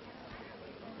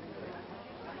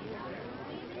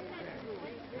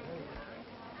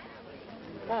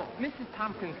 Oh, Mrs.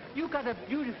 Tompkins, you got a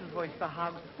beautiful voice for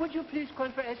hogs. Would you please call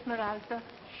for Esmeralda?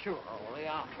 Sure, Ole.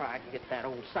 I'll try to get that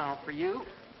old sow for you.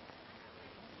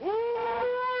 Oi!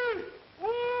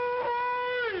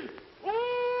 Oi!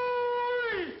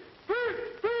 Oi! Pig!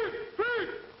 Pig! Pig!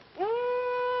 Oi!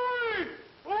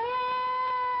 Oi!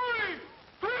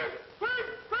 Pig! Pig!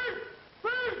 Pig!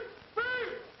 Pig!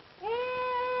 Pig! Oi!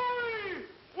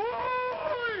 Oi!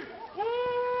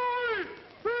 Oi!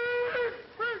 Pig!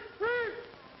 Pig! Pig!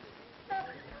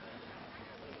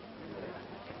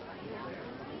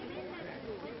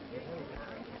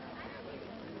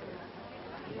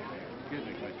 Excuse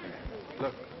me, Commissioner.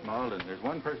 Look, Ma Alden, there's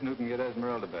one person who can get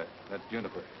Esmeralda back. That's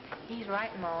Juniper. He's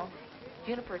right, Ma.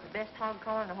 Juniper's the best hog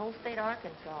caller in the whole state of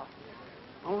Arkansas.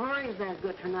 Oh, where is that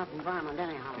good-for-nothing varmint,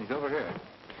 anyhow? He's over here.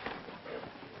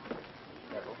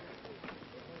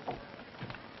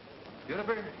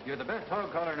 Juniper, you're the best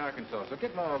hog caller in Arkansas, so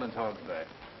get Ma Alden's hogs back.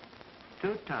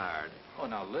 Too tired. Oh,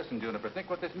 now listen, Juniper. Think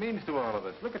what this means to all of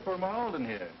us. Look at poor Ma Alden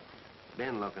here.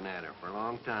 Been looking at her for a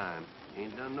long time.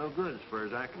 Ain't done no good as far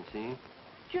as I can see.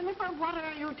 Juniper, what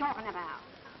are you talking about?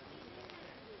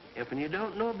 If you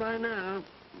don't know by now,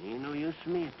 ain't no use to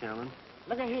me telling.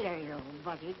 Look at here, you old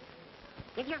buzzard.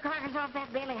 Get your carcass off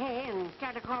that bale of hay and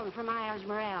start a calling for my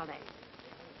Esmeralda.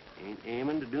 Ain't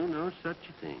aiming to do no such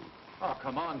a thing. Oh,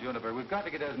 come on, Juniper. We've got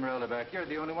to get Esmeralda back. You're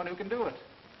the only one who can do it.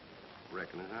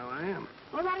 Reckon as how I am.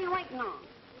 Well, what are you waiting on?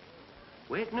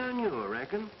 Waiting on you, I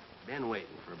reckon. Been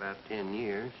waiting for about 10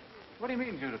 years. What do you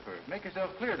mean, Juniper? Make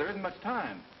yourself clear. There isn't much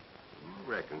time.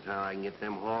 Reckons how I can get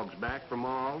them hogs back from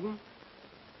Alden.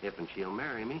 If and she'll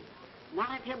marry me.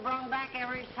 Not if you bring back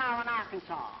every sow in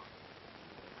Arkansas.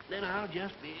 Then I'll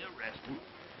just be arresting.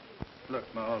 Look,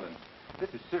 Ma Alden,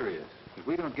 this is serious. If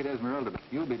we don't get Esmeralda back,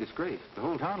 you'll be disgraced. The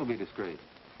whole town will be disgraced.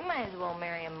 You might as well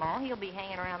marry him, Ma. He'll be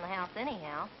hanging around the house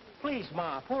anyhow. Please,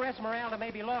 Ma. Poor Esmeralda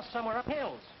may be lost somewhere up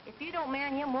hills. If you don't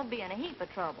marry him, we'll be in a heap of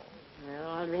trouble. Well,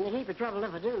 I'll be in a heap of trouble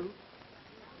if I do.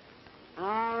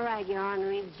 All right, you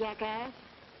ornery jackass.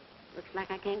 Looks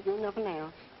like I can't do nothing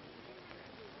else.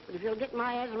 But if you'll get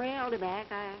my Esmeralda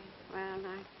back, I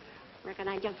reckon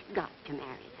I just got to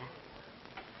marry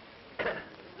her.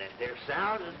 That there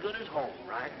sow's as good as home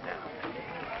right now.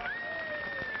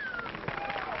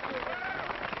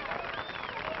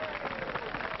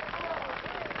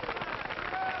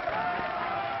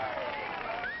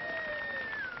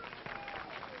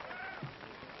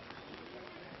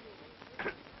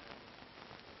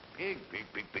 Pig, pig,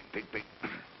 pig, pig, pig, pig.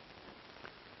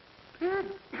 Pig,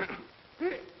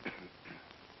 pig.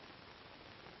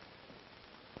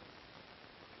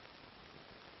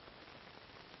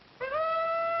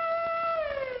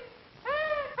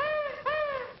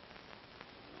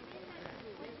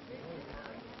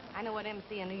 I know what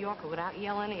MC in New York would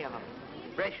out-yell any of them.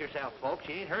 Brace yourself, folks.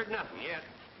 You ain't heard nothing yet.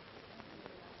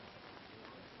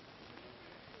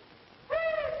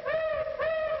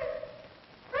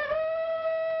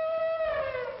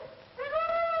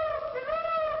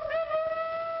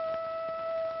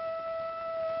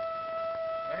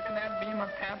 Reckon that'd be my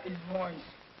pappy's voice.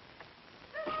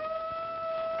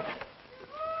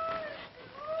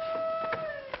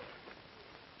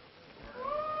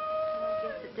 I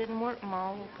guess it didn't work,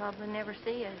 Ma. We'll probably never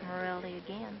see Esmeralda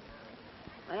again.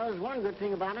 Well, there's one good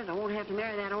thing about it. I won't have to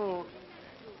marry that old...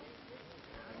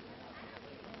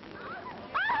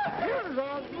 Here's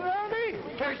Esmeralda!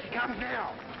 Here she comes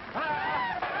now.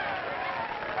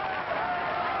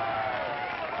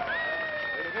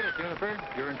 Wait a minute, Juniper.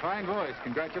 You're in fine voice.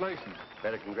 Congratulations.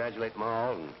 Better congratulate Ma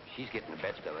Alden. She's getting the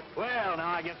best of it. Well, now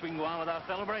I guess we can go on with our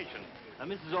celebration. Now,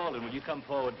 Mrs. Alden, will you come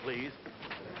forward, please?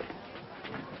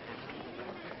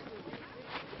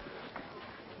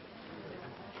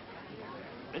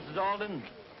 Mrs. Alden,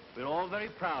 we're all very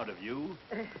proud of you,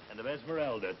 and of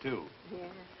Esmeralda, too. Yeah.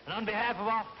 And on behalf of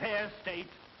our fair state,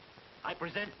 I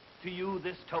present to you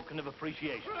this token of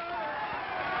appreciation. And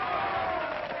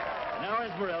now,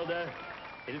 Esmeralda,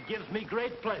 it gives me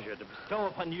great pleasure to bestow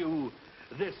upon you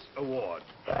this award.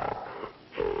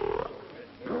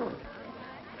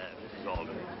 Mrs.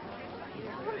 Alden.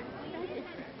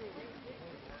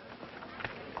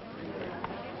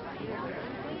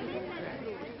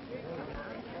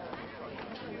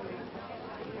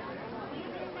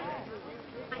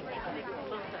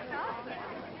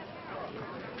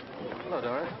 Hello,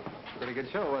 Doris. Pretty good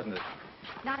show, wasn't it?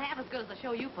 Not half as good as the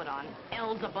show you put on,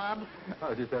 Elzebub. I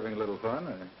was just having a little fun.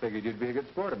 I figured you'd be a good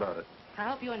sport about it. I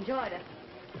hope you enjoyed it.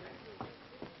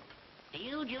 Do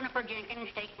you, Juniper Jenkins,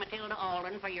 take Matilda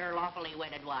Alden for your lawfully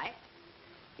wedded wife?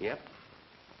 Yep.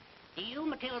 Do you,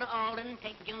 Matilda Alden,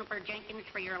 take Juniper Jenkins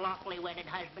for your lawfully wedded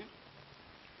husband?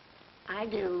 I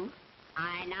do.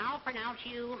 I now pronounce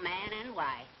you man and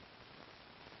wife.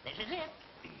 This is it.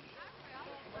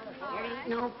 There ain't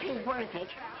no pig worth it.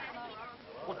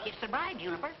 Well, kiss the bride,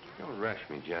 Juniper. Don't rush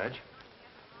me, Judge.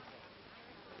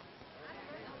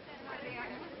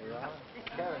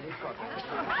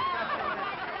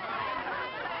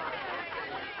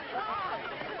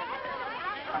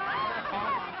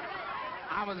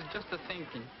 I was just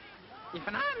a-thinking. If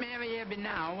I marry Abby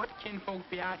now, what kinfolk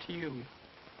be out to you?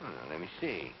 Well, let me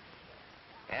see.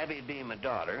 Abby'd be my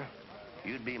daughter.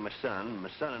 You'd be my son, my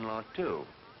son-in-law, too.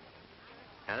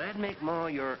 Now, that'd make Ma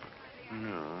your...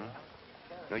 No,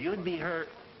 you'd be her...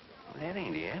 Well, that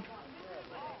ain't it.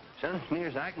 Son, as near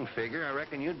as I can figure, I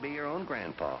reckon you'd be your own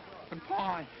grandpa. But,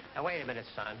 Pa... Now, wait a minute,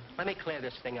 son. Let me clear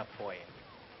this thing up for you.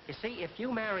 You see, if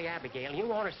you marry Abigail and you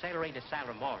want her sailor to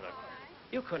Sarah Morgan,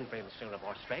 you couldn't bring the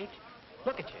Silvermore straight.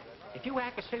 Look at you. If you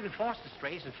act as Stephen Foster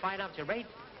strays and find out your rate,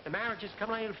 the marriage is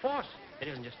coming out in force. It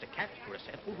isn't just a catch for a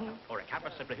sentence or a capper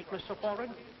simpliciter so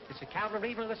forward. It's a counter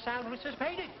even of the sound which is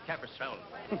painted, capper sound.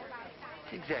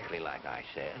 It's exactly like I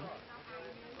said.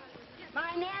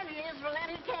 My nephews will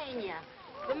entertain you.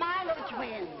 The Milo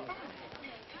twins.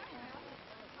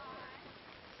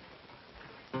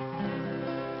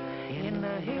 In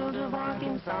the hills of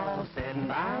Arkansas, sitting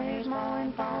by his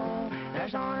mowing fall,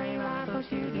 there's Army rifle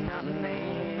shooting out in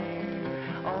there.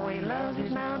 Oh, he loves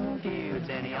his mountain feuds,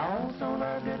 and he also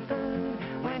loves good food.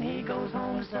 When he goes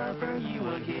home to supper, you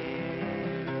will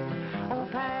hear, oh,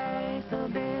 pass the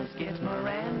biscuits,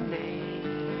 Mirandy,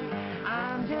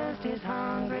 I'm just as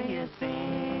hungry as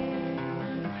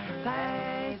sin.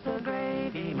 Pass the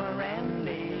gravy,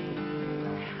 Mirandy,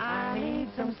 I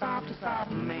need some sop to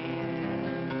soften me.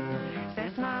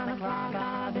 Since 9 o'clock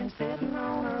I've been sitting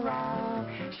on a rock,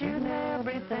 shooting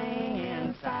everything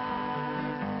inside.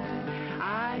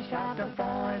 I shot the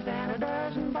boys and a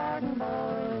dozen Barton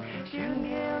boys, shooting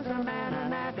gives a man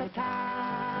an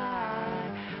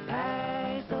appetite.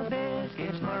 Pass the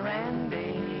biscuits,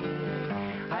 Mirandy,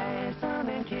 pass some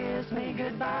and kiss me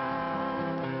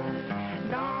goodbye.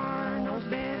 Darn those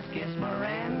biscuits,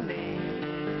 Mirandy,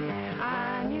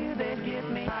 I knew they'd get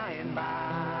me by and by.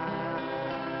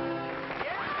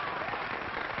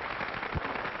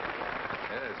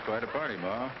 Yeah, it's quite a party,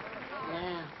 Ma.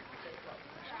 Yeah.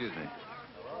 Excuse me.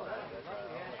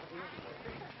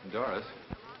 Doris,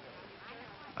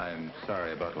 I'm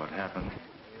sorry about what happened.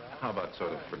 How about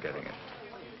sort of forgetting it?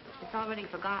 It's already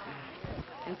forgotten,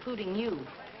 including you.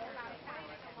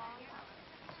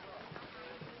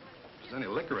 If there's any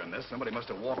liquor in this, somebody must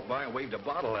have walked by and waved a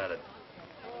bottle at it.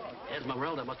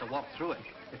 Esmeralda must have walked through it.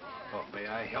 Oh, may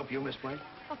I help you, Miss Blaine?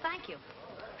 Well, thank you.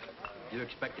 You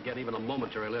expect to get even a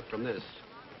momentary lift from this,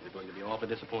 you're going to be awfully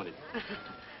disappointed.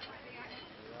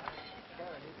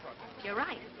 You're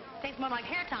right. Tastes more like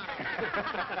hair tonic.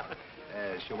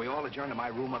 Shall we all adjourn to my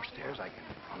room upstairs? I can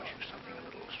promise you something a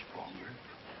little stronger.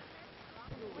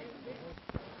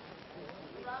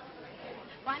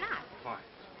 Why not? Fine.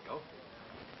 Here we go.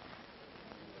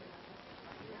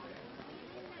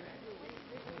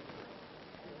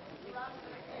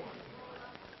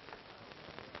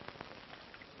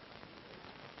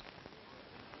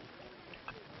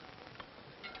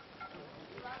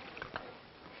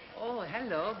 Oh,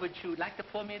 hello. Would you like to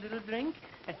pour me a little drink?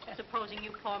 Supposing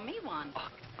you pour me one. Oh,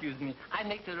 excuse me. I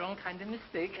make the wrong kind of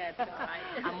mistake. That's all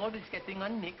right. I'm always getting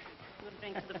unmixed. Good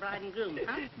drink to the bride and groom,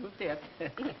 huh? Good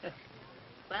that.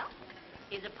 Well,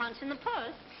 here's a punch in the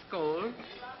purse. Skål.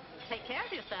 Take care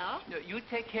of yourself. No, you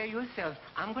take care of yourself.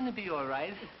 I'm going to be all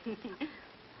right.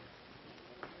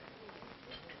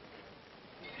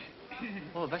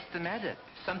 Oh, what's the matter?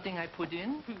 Something I put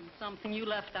in? Something you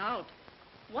left out.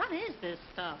 What is this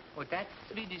stuff? Oh, that's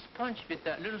Swedish punch with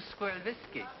a little squirrel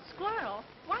whiskey. Squirrel?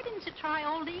 Why didn't you try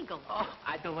Old Eagle? Oh,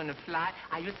 I don't want to fly.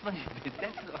 I just want to be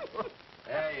that's all.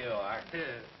 There you are.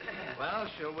 Well,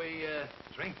 shall we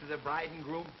drink to the bride and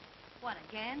groom? What,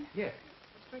 again? Yeah.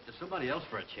 Let's drink to somebody else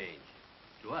for a change.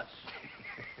 To us.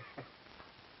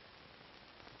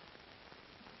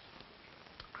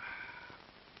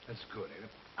 That's good, ain't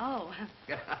it? Oh.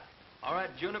 All right,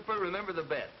 Juniper, remember the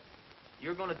bet.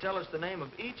 You're going to tell us the name of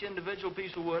each individual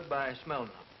piece of wood by smelling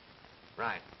them.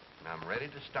 Right. I'm ready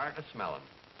to start a smelling.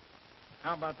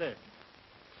 How about this?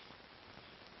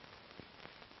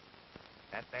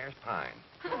 That there's pine.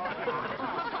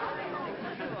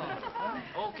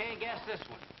 Okay, guess this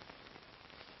one.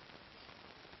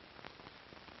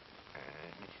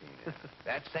 Let me see now.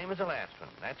 That's same as the last one.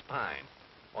 That's pine.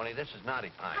 Only this is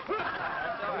knotty pine.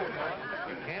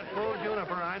 You can't fool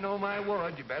Juniper. I know my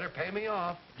wood. You better pay me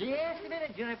off. Just a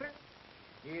minute, Juniper.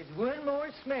 Here's one more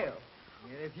smell.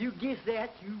 And if you guess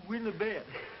that, you win the bet.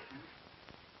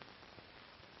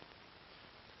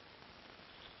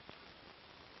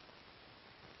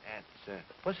 That's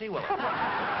Pussy Willow.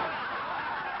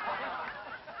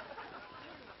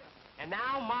 And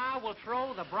now Ma will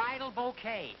throw the bridal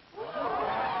bouquet.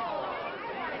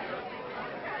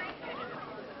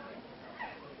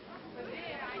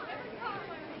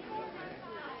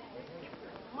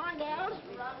 Come on, gals.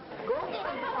 Go get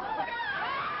him.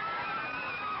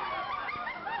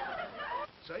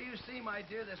 So you see, my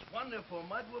dear, this wonderful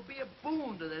mud will be a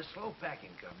boon to this slow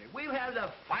packing company. We'll have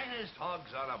the finest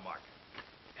hogs on the market.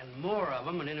 And more of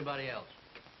them than anybody else.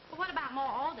 Well, what about Ma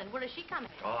Alden? Where does she come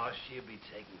in? Oh, she'll be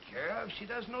taken care of. She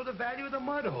doesn't know the value of the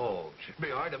mud hole. Should be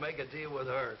hard to make a deal with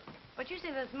her. But you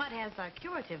see, this mud has a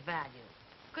curative value.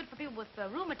 Good for people with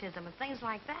rheumatism and things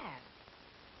like that.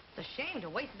 It's a shame to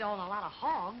waste it all on a lot of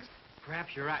hogs.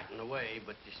 Perhaps you're right in a way,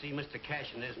 but you see, Mr.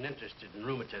 Cashin isn't interested in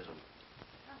rheumatism.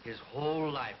 His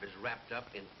whole life is wrapped up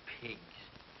in pigs.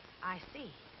 I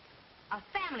see. A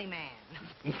family man.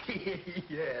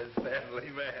 Yes, family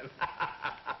man.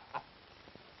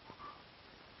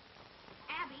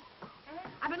 Abby,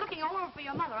 I've been looking all over for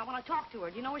your mother. I want to talk to her.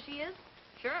 Do you know where she is?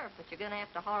 Sure, but you're going to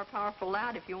have to holler powerful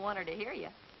loud if you want her to hear you.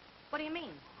 What do you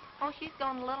mean? Oh, she's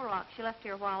gone to Little Rock. She left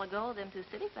here a while ago with them two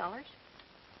city fellers.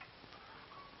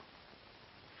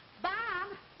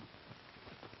 Bob!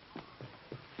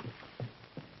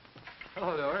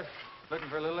 Hello, Doris. Looking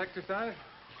for a little exercise?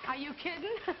 Are you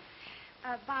kidding?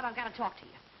 Bob, I've got to talk to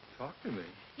you. Talk to me.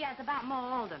 Yeah, it's about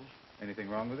Ma Alden. Anything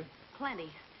wrong with it?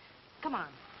 Plenty. Come on.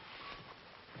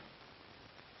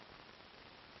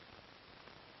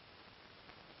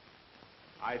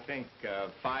 I think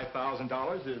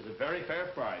 $5,000 is a very fair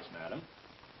price, madam.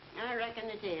 I reckon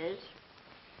it is.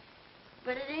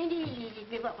 But it ain't easy to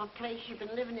give up a place you've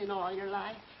been living in all your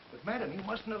life. But, madam, you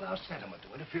mustn't allow sentiment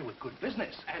to interfere with good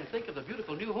business. And think of the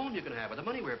beautiful new home you can have with the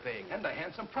money we're paying. And a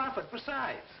handsome profit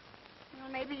besides.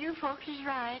 Well, maybe you folks is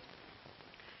right.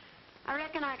 I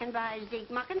reckon I can buy Zeke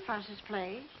Muckenfuss's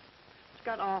place. It's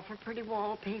got awful pretty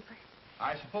wallpaper.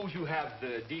 I suppose you have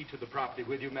the deed to the property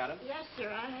with you, madam? Yes,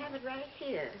 sir. I have it right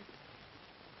here.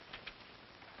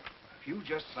 If you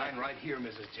just sign right here,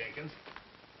 Mrs. Jenkins.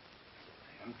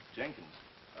 Ma'am, Jenkins.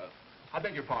 I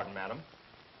beg your pardon, madam.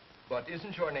 But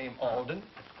isn't your name Alden?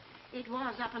 It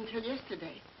was up until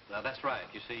yesterday. That's right.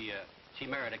 You see, she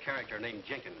married a character named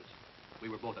Jenkins. We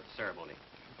were both at the ceremony.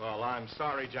 Well, I'm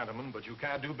sorry, gentlemen, but you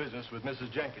can't do business with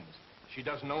Mrs. Jenkins. She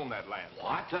doesn't own that land.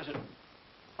 What? Doesn't?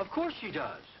 Of course she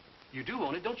does. You do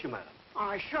own it, don't you, madam?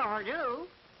 I sure do.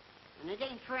 And it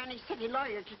ain't for any city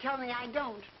lawyer to tell me I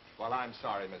don't. Well, I'm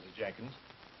sorry, Mrs. Jenkins,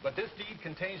 but this deed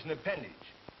contains an appendage.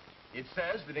 It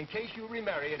says that in case you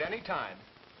remarry at any time,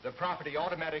 the property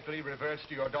automatically reverts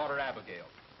to your daughter, Abigail.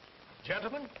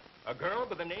 Gentlemen, A girl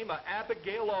by the name of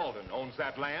Abigail Alden owns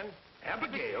that land.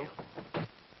 Abigail?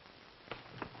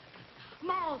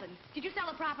 Malden, did you sell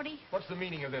the property? What's the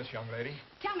meaning of this, young lady?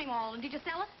 Tell me, Malden, did you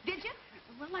sell it? Did you?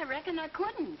 Well, I reckon I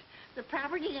couldn't. The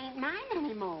property ain't mine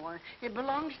anymore. It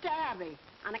belongs to Abby,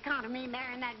 on account of me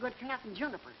marrying that good-for-nothing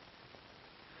Juniper.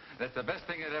 That's the best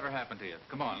thing that ever happened to you.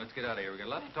 Come on, let's get out of here. We've got a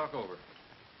lot to talk over.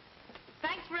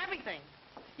 Thanks for everything.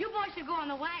 You boys should go on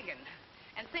the wagon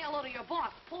and say hello to your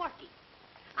boss, Porky.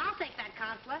 I'll take that,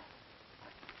 Consular.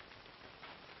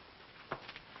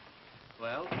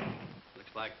 Well,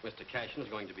 looks like Mr. Cashin's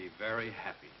going to be very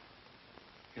happy.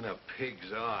 In a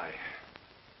pig's eye.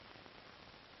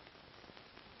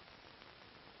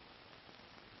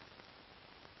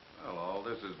 Well, all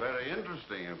this is very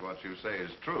interesting if what you say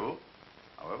is true.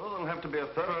 However, there'll have to be a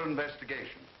thorough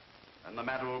investigation. And the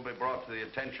matter will be brought to the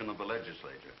attention of the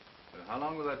legislature. How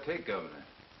long will that take, Governor?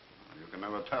 You can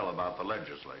never tell about the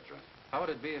legislature. How would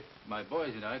it be if my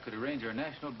boys and I could arrange our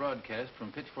national broadcast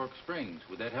from Pitchfork Springs?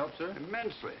 Would that help, sir?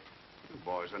 Immensely. You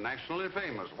boys are nationally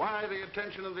famous. Why, the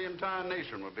attention of the entire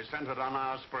nation would be centered on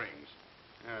our springs.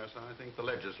 Yes, I think the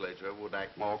legislature would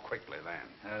act more quickly then.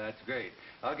 That's great.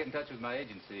 I'll get in touch with my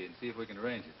agency and see if we can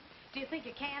arrange it. Do you think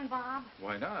you can, Bob?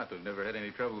 Why not? We've never had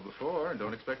any trouble before and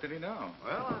don't expect any now.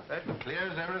 Well, that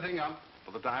clears everything up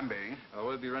for the time being. Oh,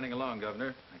 we'll be running along,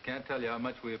 Governor. I can't tell you how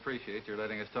much we appreciate your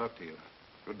letting us talk to you.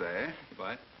 Good day.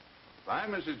 Goodbye. Bye,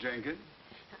 Mrs. Jenkins.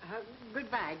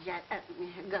 Goodbye,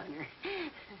 Governor.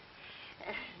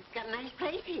 Got a nice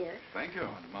place here. Thank you.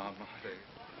 Mom.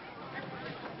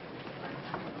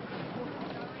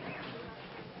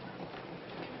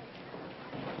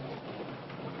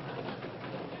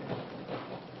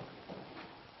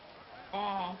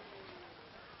 Oh,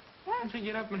 why don't you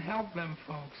get up and help them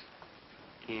folks?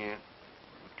 Can't.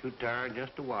 I'm too tired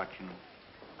just to watch them.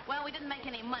 Well, we didn't make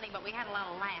any money, but we had a lot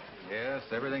of laughs. Yes,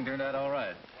 everything turned out all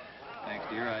right. Thanks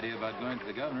to your idea about going to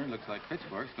the governor, looks like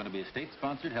Pitchfork's going to be a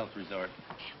state-sponsored health resort.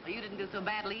 Well, you didn't do so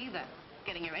badly either.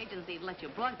 Getting your agency to let you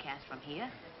broadcast from here.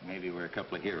 Maybe we're a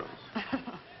couple of heroes.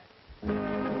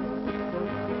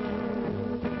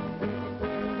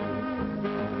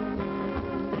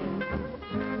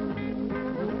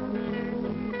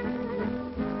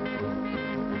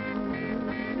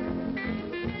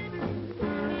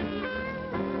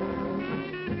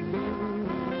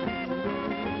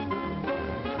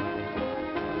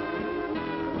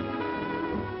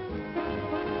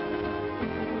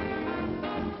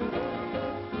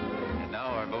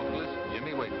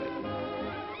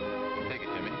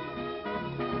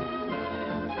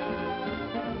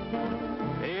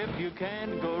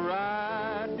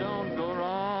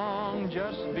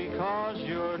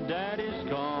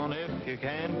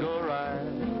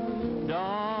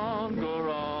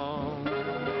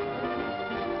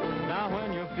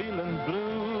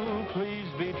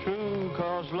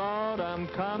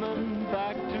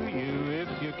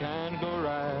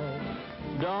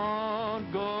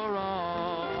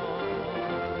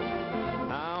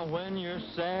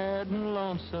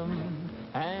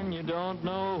 And you don't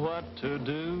know what to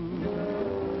do,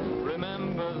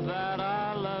 remember that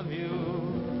I love you,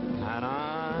 and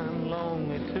I'm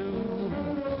lonely too.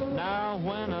 Now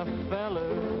when a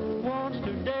fella wants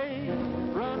to date,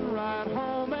 run right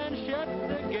home and shut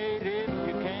the gate. If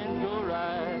you can't go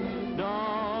right,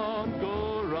 don't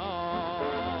go wrong.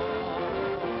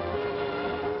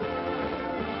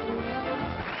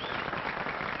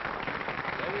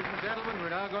 Ladies and gentlemen, we're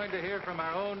now going to hear from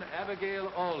our own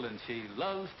Abigail Alden. She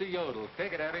loves to yodel.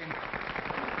 Take it, Abby.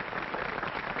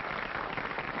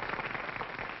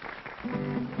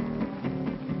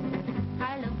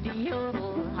 I love to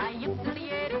yodel, I used to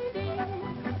sing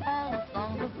all the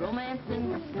songs of romance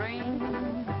in the spring.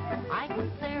 I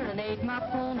could serenade my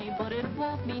pony, but it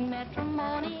won't mean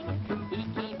matrimony. He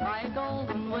keep my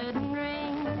golden wedding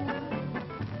ring.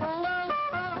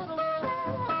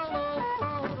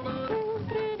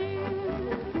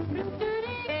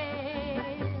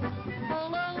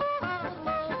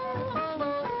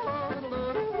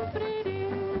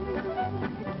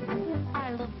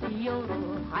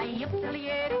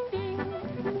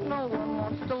 No one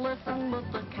wants to listen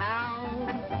but the cow.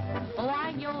 So I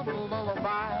yodel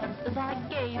lullabies as I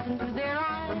gaze into their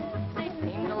eyes. They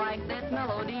seem to like that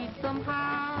melody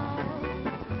somehow.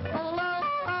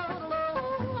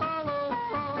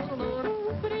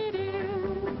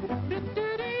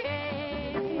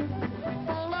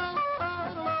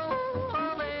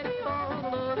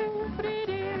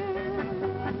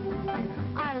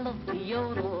 I love to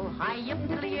yodel, I yip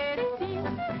to the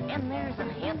and there's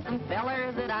a handsome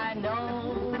feller that I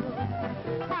know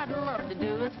I'd love to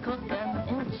do his cooking,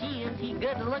 and gee, is he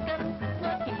good looking.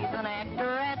 Look, he's an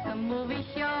actor at the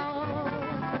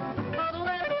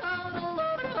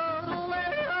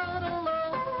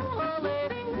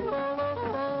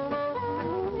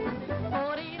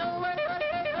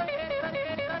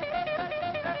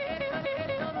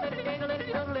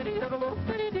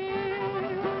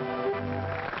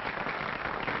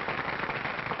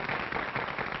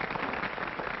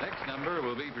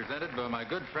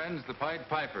good friends, the Pied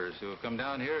Pipers, who have come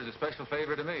down here as a special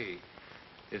favor to me.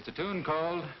 It's a tune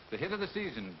called The Hit of the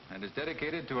Season and is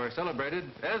dedicated to our celebrated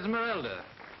Esmeralda.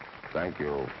 Thank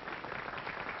you.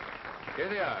 Here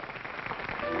they are.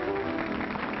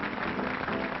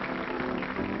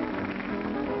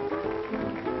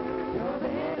 You're the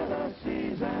hit of the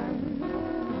season,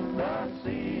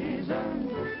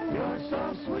 You're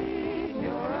so sweet,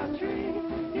 you're a treat.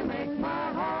 You make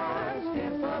my heart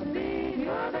skip a beat.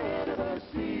 You're the hit of the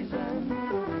season.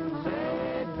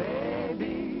 Say,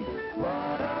 baby,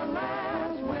 what a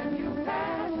laugh when you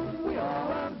pass. We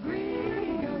all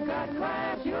agree you've got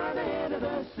class. You're the hit of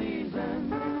the season.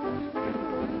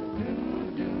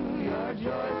 Do your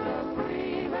joy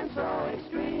supreme and so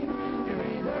extreme. You're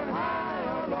either high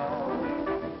or low,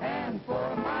 and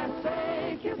for my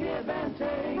sake you give and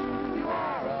take. You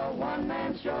are a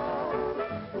one-man show.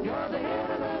 You're the hit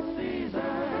of the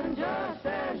season, just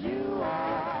as you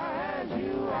are,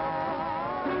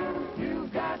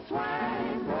 You've got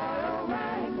swag, royal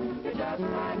rank. You're just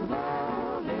like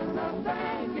gold in the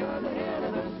bank. You're the hit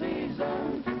of the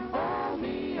season. Oh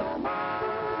me, oh my.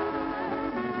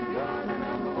 You're the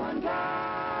number one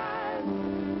guy.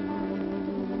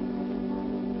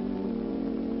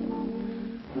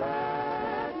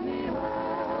 Let me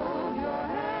hold your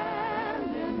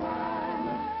hand in mine,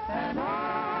 and I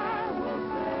will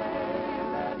say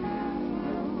that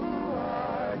you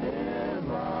are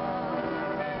divine.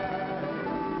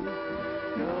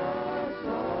 You're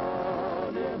so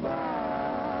divine.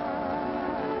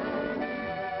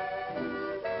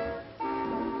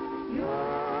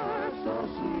 You're so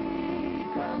sweet.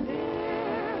 Come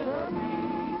hear the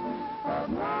beat of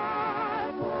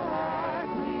my poor heart.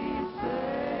 Please say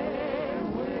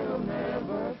we'll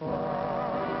never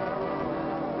part.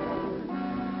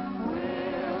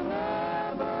 We'll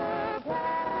never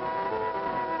part.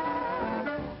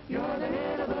 You're the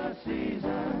hit of the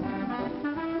season.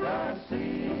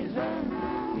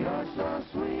 You're so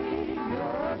sweet,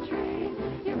 you're a treat.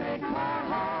 You make my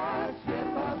heart skip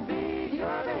a beat.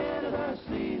 You're the hit of the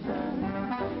season.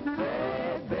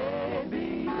 Say,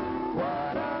 baby,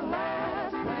 what a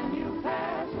laugh when you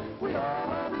pass. We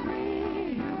all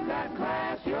agree you've got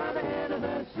class. You're the hit of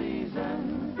the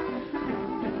season.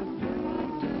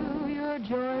 Do your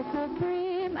joy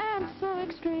supreme and so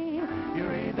extreme.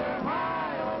 You're either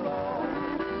high or low,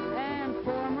 and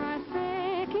for my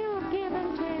sake you give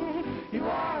and take. You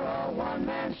are a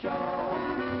one-man show.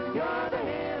 You're the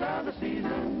hit of the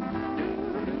season.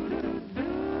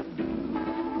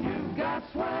 You've got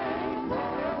swag,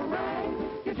 royal rank.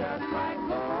 You're just like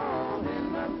gold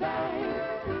in the bank.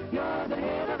 You're the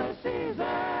hit of the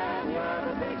season. You're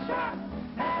the big shot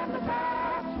and the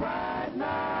top's right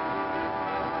now.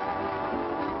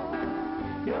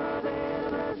 You're the hit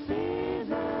of the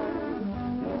season.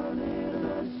 You're the hit of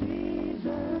the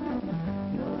season.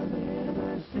 You're the hit of the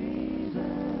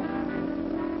season.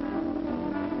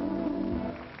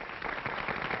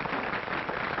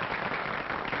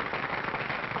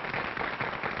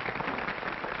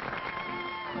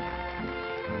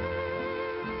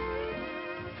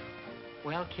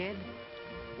 Well, kid,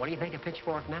 what do you think of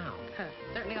Pitchfork now?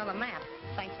 Certainly on the map,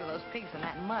 thanks to those pigs in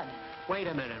that mud. Wait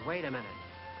a minute.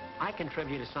 I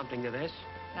contributed something to this.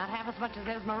 Not half as much as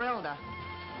Esmeralda.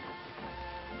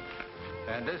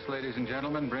 And this, ladies and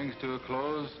gentlemen, brings to a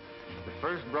close the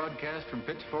first broadcast from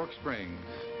Pitchfork Springs.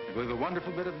 With a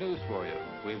wonderful bit of news for you.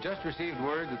 We've just received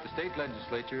word that the state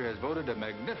legislature has voted a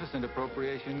magnificent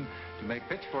appropriation to make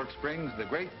Pitchfork Springs the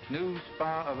great new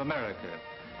spa of America.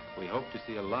 We hope to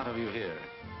see a lot of you here.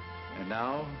 And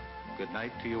now, good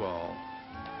night to you all.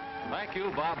 Thank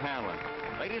you, Bob Hanlon.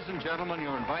 Ladies and gentlemen,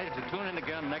 you're invited to tune in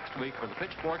again next week for the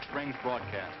Pitchfork Springs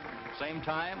broadcast. Same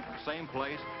time, same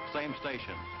place, same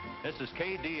station. This is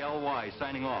KDLY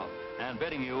signing off and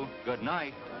bidding you good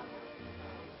night.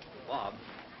 Bob,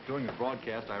 during the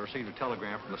broadcast, I received a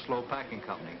telegram from the Slow Packing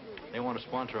Company. They want to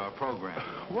sponsor our program.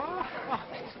 What?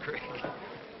 That's great.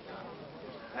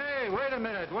 Hey, wait a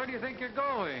minute. Where do you think you're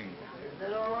going? Is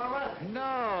it all over?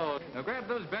 No. Now grab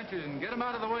those benches and get them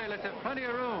out of the way. Let's have plenty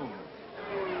of room.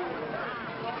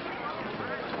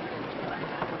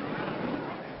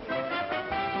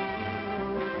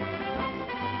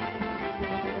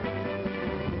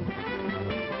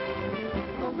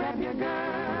 Go grab your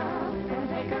girl and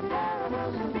take her for a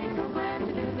waltz. She'll be so glad to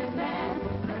do this dance.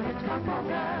 The Pitchfork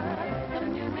polka, the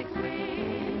music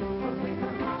sweet. We'll keep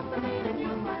her company and you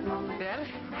might romance.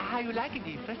 Well, how you like it,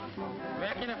 Jesus?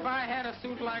 Reckon if I had a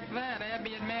suit like that,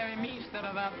 Abby'd marry me instead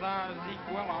of that Zeke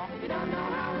Willow. You don't know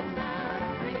how it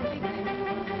sounds. Really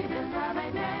see just how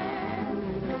they dance.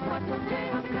 Just what the day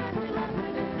of country love to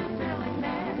do. Telling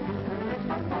man, the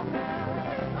Pitchfork polka.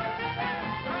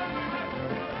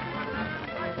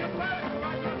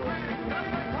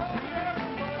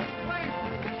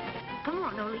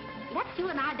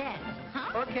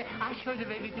 Okay, I'll show you the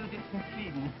way we do this in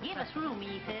Sweden. Give us room,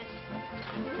 Ethan.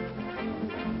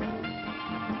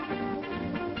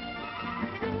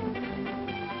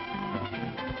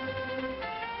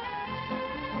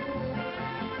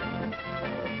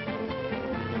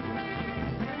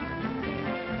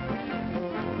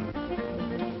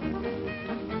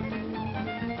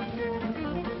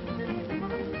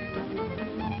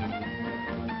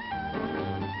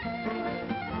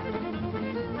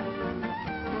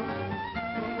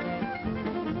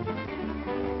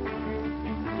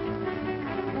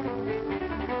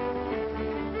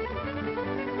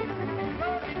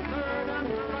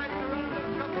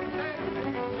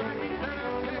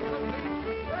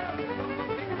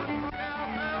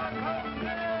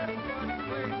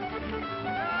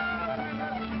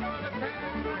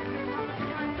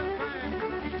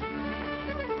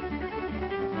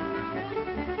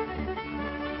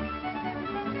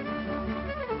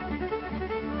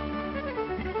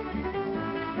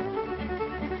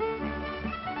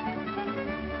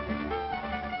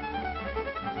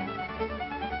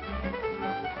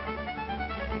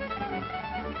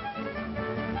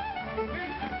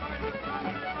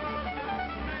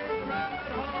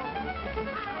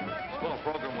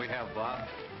 Bob.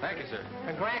 Thank you, sir.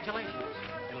 Congratulations.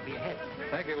 It'll be a hit.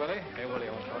 Thank you, Willie. Hey, Willie,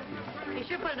 I want to talk to you. You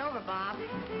sure put it over, Bob.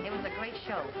 It was a great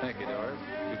show. Thank you, Doris.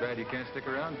 Too bad you can't stick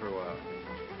around for a while.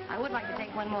 I would like to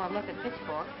take one more look at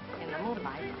Pitchfork in the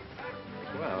moonlight.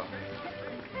 Well,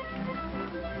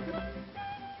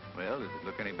 does it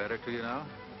look any better to you now?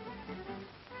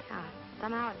 Yeah,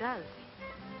 somehow it does.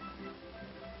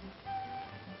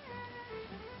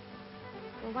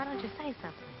 Well, why don't you say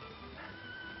something?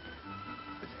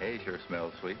 This hay sure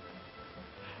smells sweet.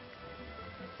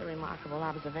 It's a remarkable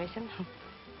observation.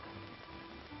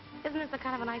 Isn't this the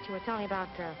kind of a night you were telling me about,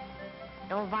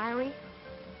 Elvira?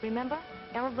 Remember?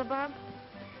 Elzebub?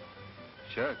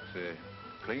 Shucks,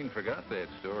 clean forgot that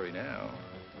story now.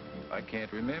 I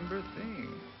can't remember a thing.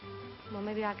 Well,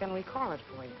 maybe I can recall it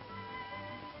for you.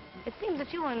 It seems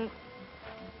that you and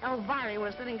Elvira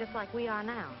were sitting just like we are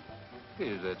now.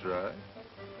 Yes, that's right.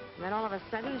 And then all of a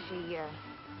sudden, she,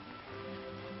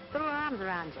 threw her arms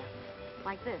around you,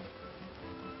 like this.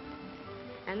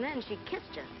 And then she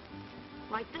kissed you,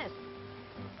 like this.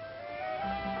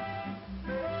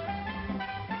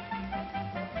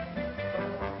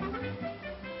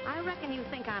 I reckon you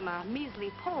think I'm a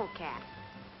measly polecat.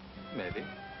 Maybe.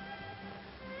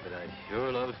 But I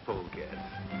sure loves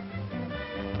polecats.